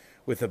of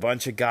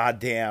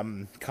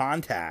goddamn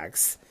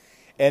contacts,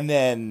 and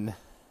then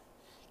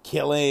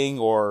killing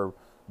or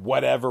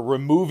whatever,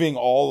 removing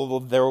all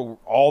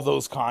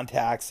those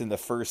contacts in the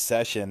first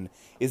session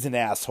is an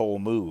asshole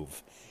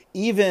move.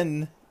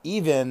 Even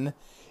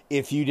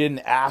if you didn't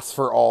ask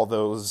for all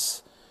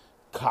those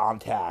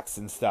contacts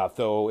and stuff,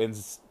 though in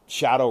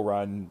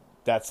Shadowrun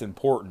that's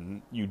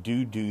important. You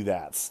do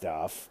that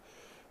stuff.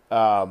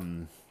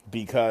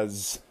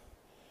 Because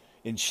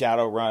in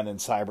Shadowrun and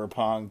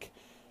Cyberpunk,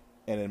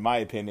 and in my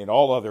opinion,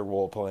 all other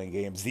role-playing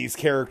games, these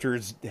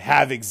characters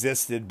have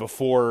existed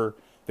before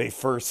they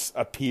first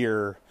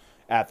appear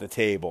at the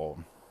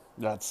table.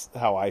 That's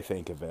how I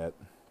think of it.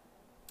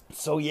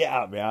 So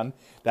yeah, man,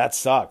 that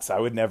sucks. I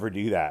would never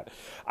do that.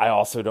 I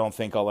also don't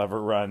think I'll ever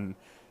run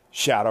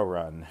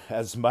Shadowrun.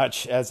 As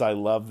much as I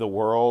love the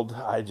world,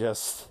 I've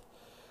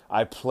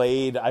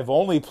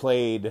only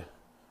played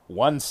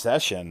one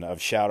session of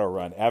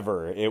Shadowrun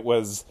ever. It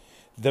was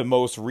the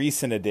most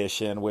recent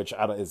edition, which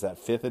is that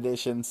 5th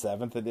edition,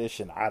 7th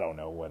edition? I don't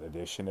know what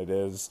edition it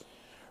is.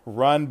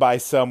 Run by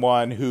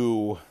someone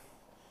who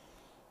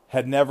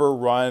had never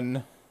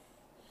run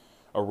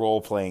a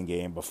role-playing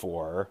game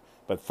before,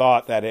 but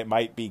thought that it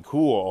might be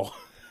cool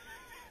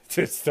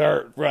to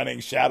start running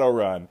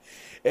Shadowrun.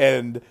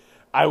 And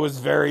I was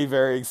very,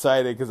 very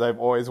excited because I've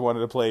always wanted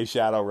to play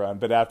Shadowrun.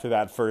 But after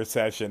that first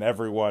session,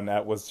 everyone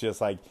that was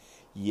just like,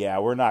 yeah,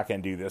 we're not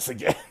going to do this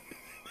again.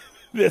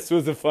 This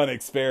was a fun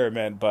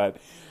experiment, but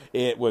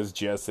it was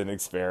just an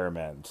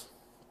experiment.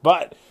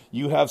 But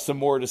you have some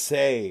more to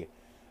say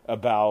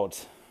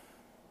about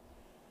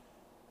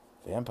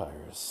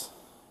vampires.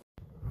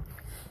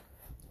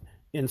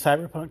 In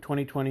Cyberpunk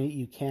 2020,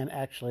 you can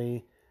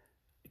actually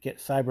get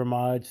cyber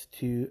mods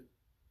to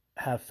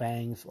have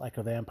fangs like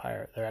a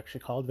vampire. They're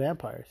actually called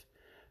vampires.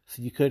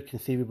 So you could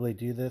conceivably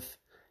do this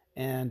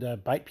and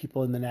bite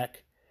people in the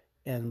neck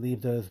and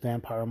leave those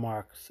vampire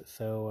marks.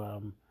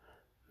 So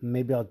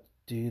maybe I'll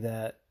do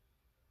that.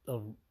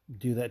 I'll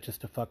do that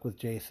just to fuck with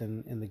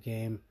Jason in the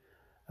game.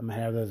 I'm going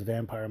to have those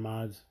vampire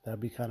mods. That'd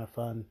be kind of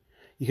fun.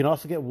 You can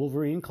also get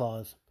Wolverine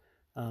claws.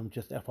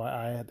 Just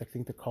FYI, I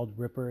think they're called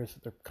rippers.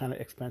 They're kind of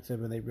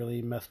expensive and they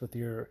really mess with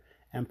your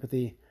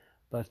empathy.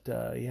 But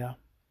yeah,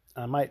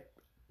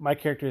 my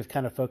character is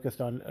kind of focused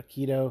on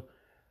Aikido.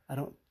 I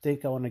don't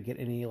think I want to get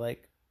any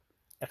like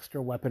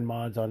extra weapon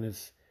mods on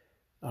his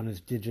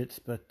digits,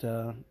 but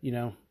you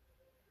know,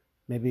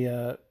 maybe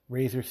a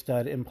razor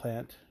stud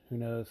implant. Who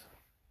knows?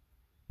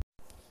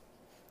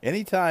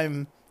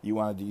 Anytime you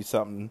want to do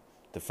something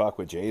to fuck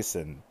with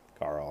Jason,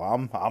 Carl,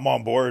 I'm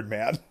on board,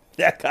 man.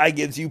 That guy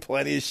gives you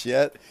plenty of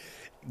shit,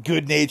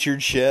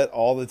 good-natured shit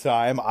all the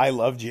time. I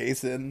love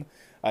Jason.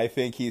 I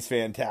think he's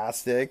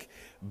fantastic.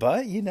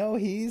 But, you know,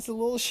 he's a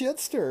little shit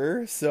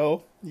stirrer,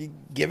 so you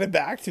give it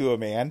back to him,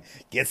 man.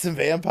 Get some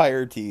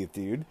vampire teeth,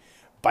 dude.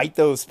 Bite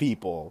those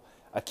people.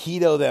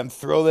 Aikido them,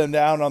 throw them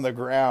down on the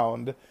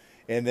ground,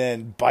 and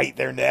then bite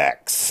their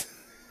necks.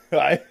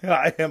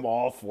 I am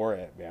all for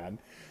it, man.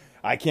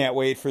 I can't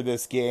wait for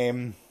this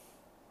game.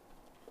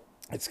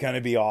 It's going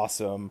to be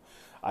awesome.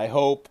 I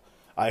hope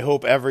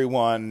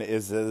everyone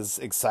is as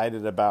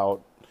excited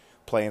about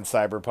playing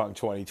Cyberpunk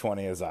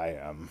 2020 as I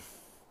am.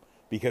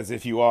 Because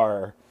if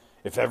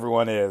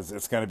everyone is,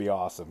 it's going to be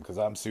awesome because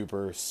I'm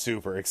super,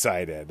 super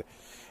excited.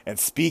 And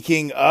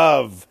speaking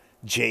of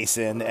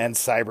Jason and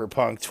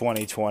Cyberpunk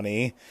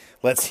 2020,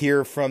 let's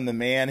hear from the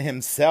man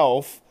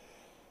himself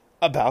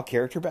about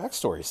character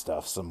backstory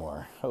stuff some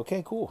more.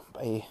 Okay, cool.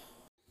 Bye.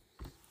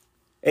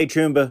 Hey,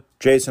 Choomba.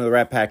 Jason of the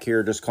Rat Pack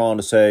here, just calling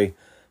to say,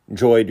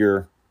 enjoyed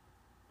your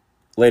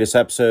latest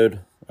episode.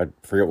 I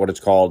forget what it's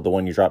called, the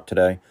one you dropped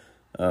today,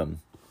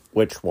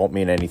 which won't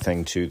mean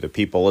anything to the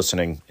people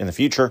listening in the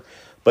future,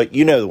 but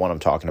you know the one I'm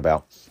talking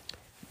about.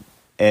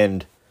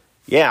 And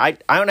yeah,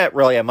 I don't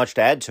really have much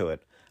to add to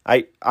it.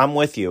 I'm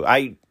with you.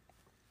 I'm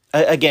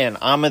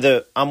one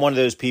of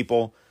those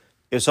people.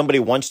 If somebody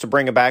wants to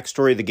bring a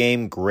backstory to the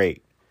game,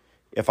 great.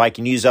 If I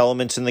can use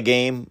elements in the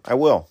game, I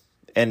will.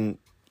 And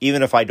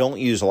even if I don't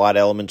use a lot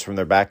of elements from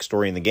their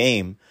backstory in the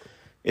game,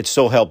 it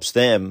still helps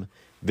them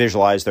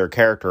visualize their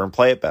character and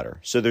play it better.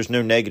 So there's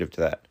no negative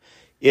to that.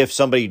 If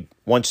somebody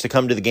wants to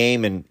come to the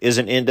game and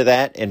isn't into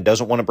that and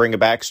doesn't want to bring a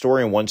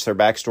backstory and wants their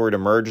backstory to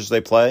merge as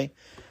they play,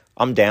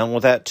 I'm down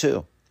with that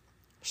too.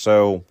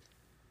 So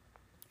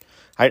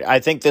I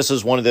think this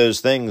is one of those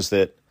things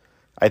that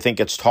I think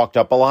it's talked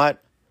up a lot,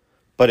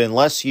 but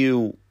unless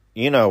you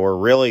are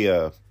really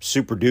a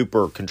super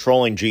duper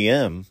controlling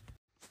GM,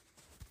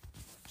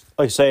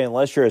 like I say,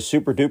 unless you're a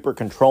super duper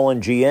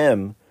controlling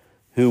GM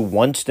who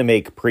wants to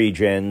make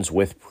pre-gens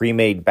with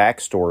pre-made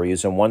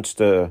backstories and wants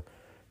to,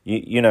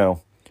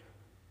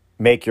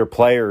 make your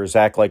players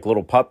act like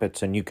little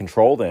puppets and you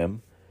control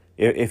them.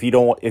 If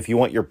you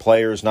want your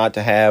players not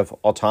to have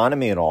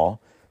autonomy and all,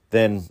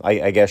 then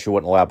I guess you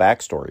wouldn't allow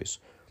backstories.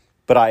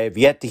 But I have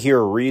yet to hear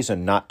a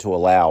reason not to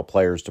allow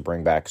players to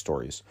bring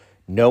backstories.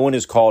 No one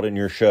is called in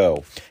your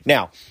show.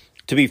 Now,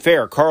 to be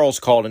fair, Carl's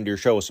called into your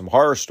show with some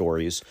horror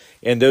stories,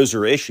 and those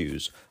are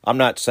issues. I'm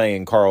not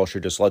saying Carl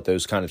should just let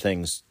those kind of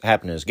things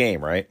happen in his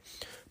game, right?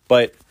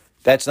 But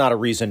that's not a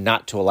reason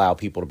not to allow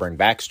people to bring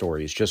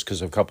backstories just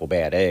because of a couple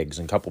bad eggs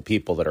and a couple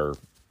people that are,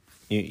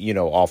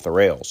 off the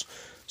rails.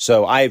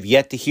 So I have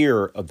yet to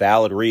hear a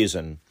valid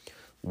reason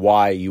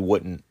why you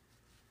wouldn't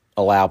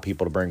allow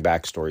people to bring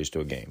backstories to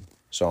a game.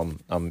 So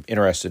I'm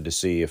interested to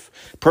see if,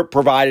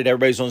 provided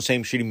everybody's on the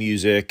same sheet of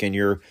music and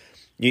you're,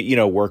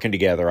 working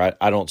together, I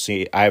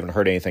haven't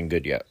heard anything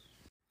good yet.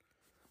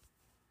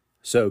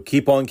 So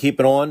keep on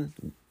keeping on.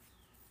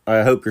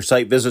 I hope your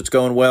site visit's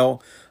going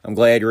well. I'm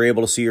glad you're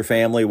able to see your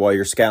family while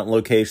you're scouting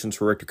locations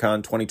for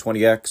RictorCon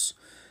 2020X.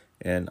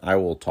 And I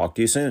will talk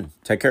to you soon.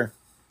 Take care.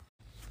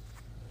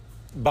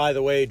 By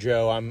the way,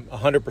 Joe, I'm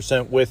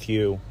 100% with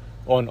you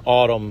on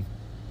autumn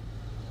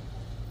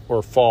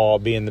or fall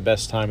being the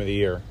best time of the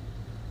year.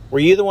 Were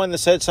you the one that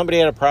said somebody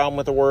had a problem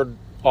with the word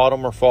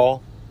autumn or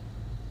fall?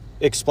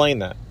 Explain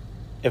that.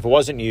 If it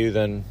wasn't you,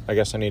 then I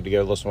guess I need to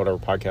go listen to whatever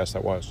podcast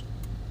that was.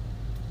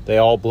 They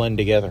all blend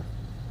together.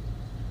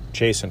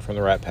 Jason from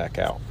the Rat Pack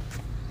out.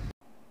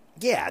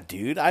 Yeah,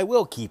 dude, I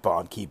will keep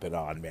on keeping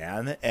on,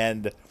 man.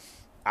 And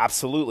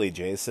absolutely,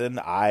 Jason,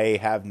 I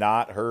have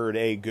not heard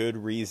a good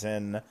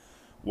reason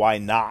why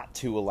not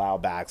to allow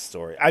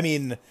backstory. I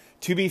mean,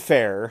 to be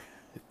fair,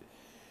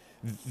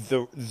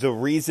 the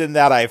reason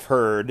that I've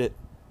heard,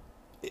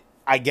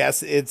 I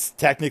guess it's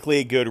technically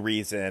a good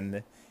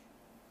reason.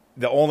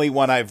 The only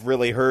one I've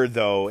really heard,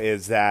 though,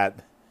 is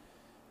that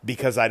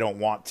because I don't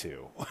want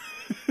to.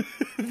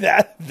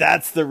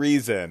 That's the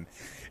reason.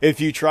 If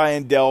you try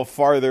and delve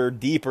farther,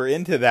 deeper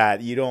into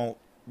that, you don't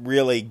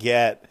really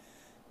get.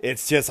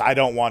 It's just I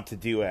don't want to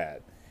do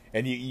it,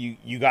 and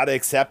you got to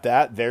accept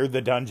that they're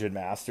the dungeon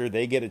master;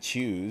 they get to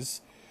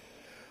choose.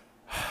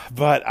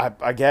 But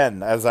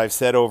again, as I've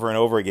said over and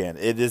over again,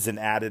 it is an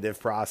additive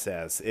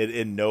process. It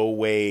in no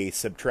way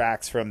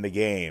subtracts from the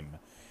game.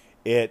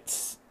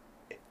 It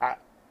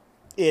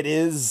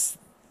is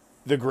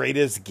the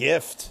greatest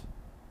gift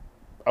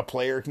a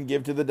player can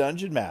give to the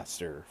dungeon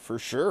master, for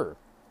sure.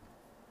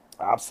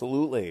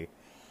 Absolutely.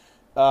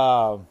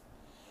 Yeah,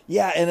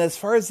 and as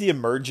far as the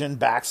emergent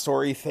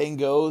backstory thing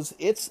goes,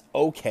 it's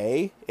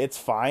okay. It's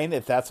fine.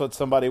 If that's what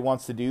somebody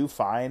wants to do,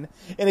 fine.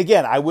 And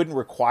again, I wouldn't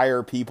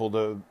require people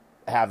to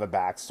have a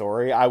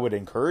backstory. I would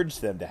encourage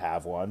them to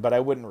have one, but I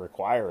wouldn't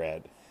require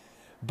it.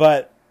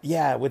 But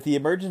yeah, with the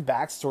emergent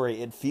backstory,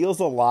 it feels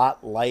a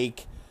lot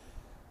like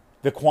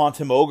the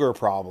Quantum Ogre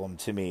problem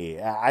to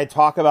me. I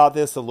talk about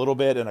this a little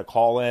bit in a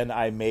call-in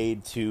I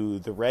made to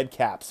the Red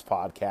Caps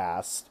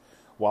podcast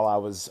while I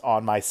was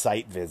on my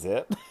site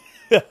visit.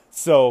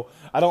 So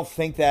I don't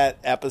think that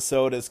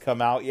episode has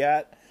come out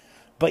yet.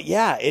 But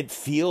yeah, it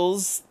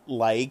feels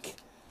like,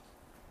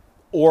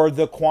 or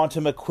the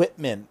quantum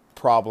equipment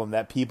problem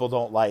that people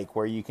don't like,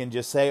 where you can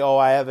just say, oh,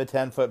 I have a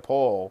 10-foot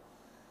pole.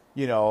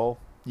 You know,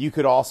 you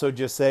could also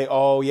just say,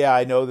 oh yeah,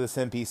 I know this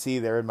NPC,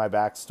 they're in my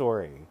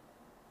backstory.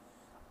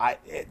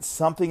 It's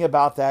something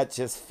about that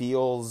just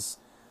feels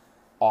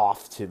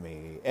off to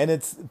me. And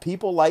it's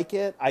people like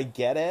it, I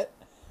get it.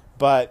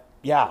 But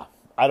yeah,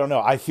 I don't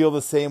know. I feel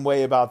the same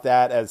way about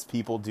that as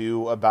people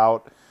do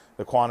about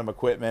the quantum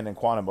equipment and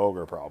quantum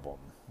ogre problem,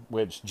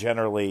 which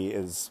generally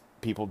is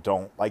people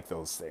don't like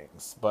those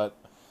things. But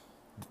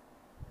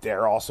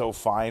they're also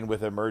fine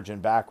with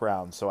emergent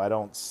background, so I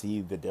don't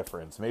see the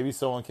difference. Maybe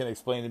someone can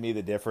explain to me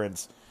the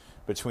difference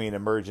between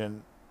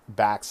emergent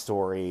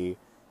backstory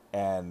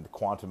and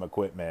quantum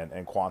equipment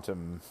and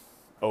quantum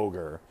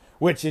ogre,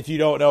 which, if you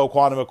don't know,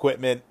 quantum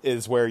equipment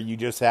is where you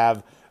just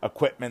have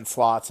equipment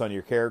slots on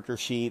your character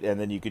sheet and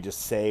then you could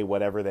just say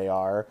whatever they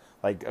are.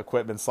 Like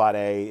equipment slot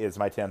A is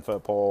my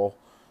 10-foot pole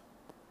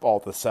all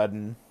of a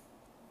sudden.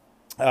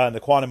 And the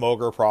quantum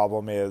ogre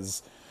problem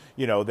is,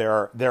 you know,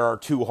 there are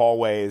two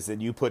hallways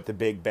and you put the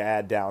big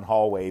bad down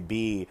hallway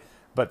B,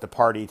 but the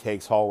party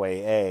takes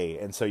hallway A,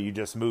 and so you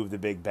just move the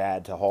big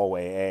bad to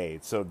hallway A.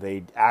 So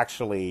they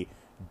actually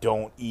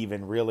don't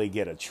even really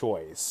get a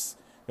choice.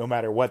 No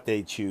matter what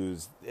they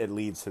choose, it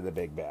leads to the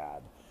big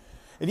bad.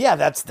 And yeah,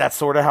 that's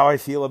sort of how I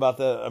feel about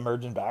the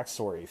emergent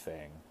backstory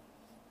thing.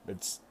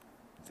 It's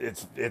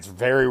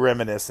very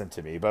reminiscent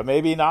to me, but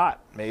maybe not.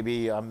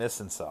 Maybe I'm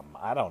missing something.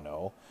 I don't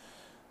know.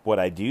 What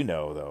I do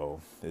know,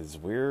 though, is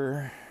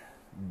we're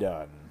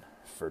done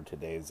for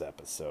today's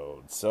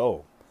episode.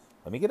 So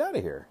let me get out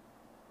of here.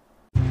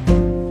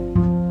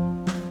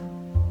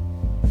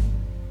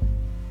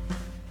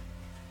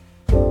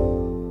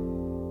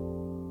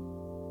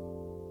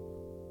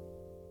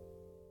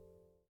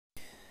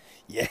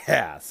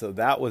 Yeah, so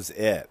that was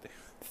it.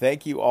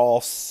 Thank you all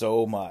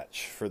so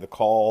much for the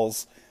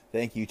calls.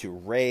 Thank you to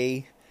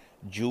Ray,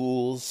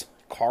 Jules,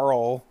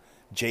 Carl,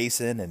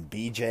 Jason, and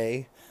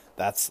BJ.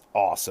 That's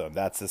awesome.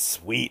 That's a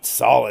sweet,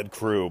 solid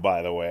crew,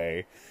 by the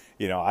way.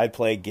 You know, I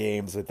play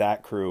games with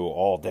that crew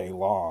all day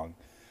long.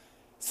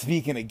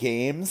 Speaking of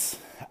games,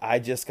 I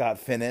just got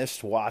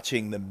finished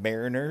watching the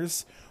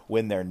Mariners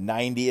win their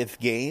 90th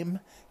game,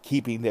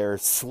 keeping their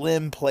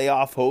slim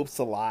playoff hopes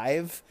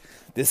alive.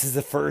 This is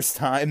the first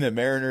time the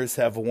Mariners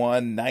have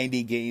won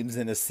 90 games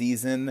in a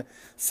season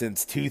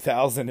since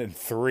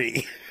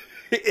 2003.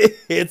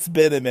 It's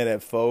been a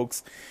minute,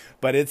 folks,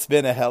 but it's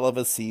been a hell of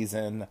a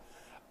season.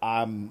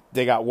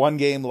 They got one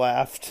game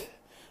left.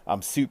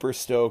 I'm super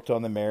stoked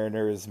on the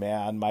Mariners,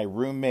 man. My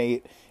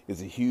roommate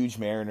is a huge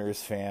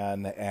Mariners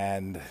fan,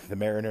 and the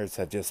Mariners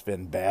have just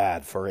been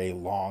bad for a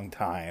long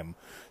time.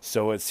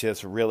 So it's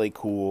just really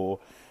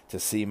cool to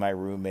see my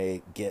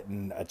roommate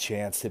getting a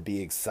chance to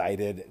be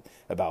excited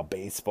about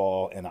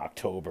baseball in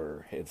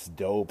October. It's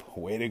dope.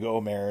 Way to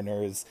go,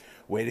 Mariners.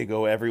 Way to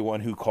go,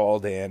 everyone who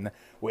called in.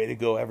 Way to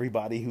go,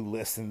 everybody who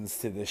listens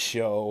to the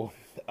show.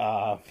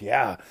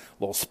 Yeah,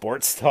 little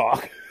sports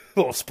talk.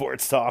 Little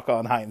sports talk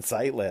on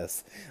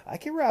Hindsightless. I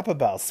can rap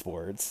about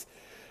sports,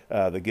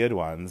 the good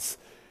ones.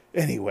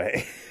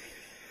 Anyway,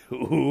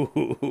 Ooh,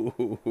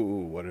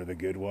 what are the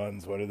good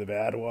ones? What are the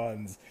bad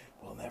ones?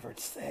 We'll never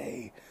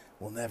say.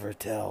 We'll never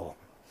tell.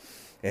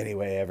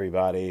 Anyway,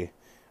 everybody,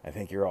 I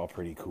think you're all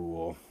pretty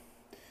cool.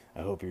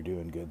 I hope you're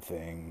doing good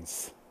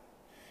things.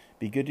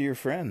 Be good to your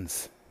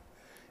friends,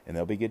 and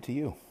they'll be good to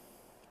you.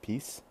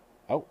 Peace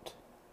out.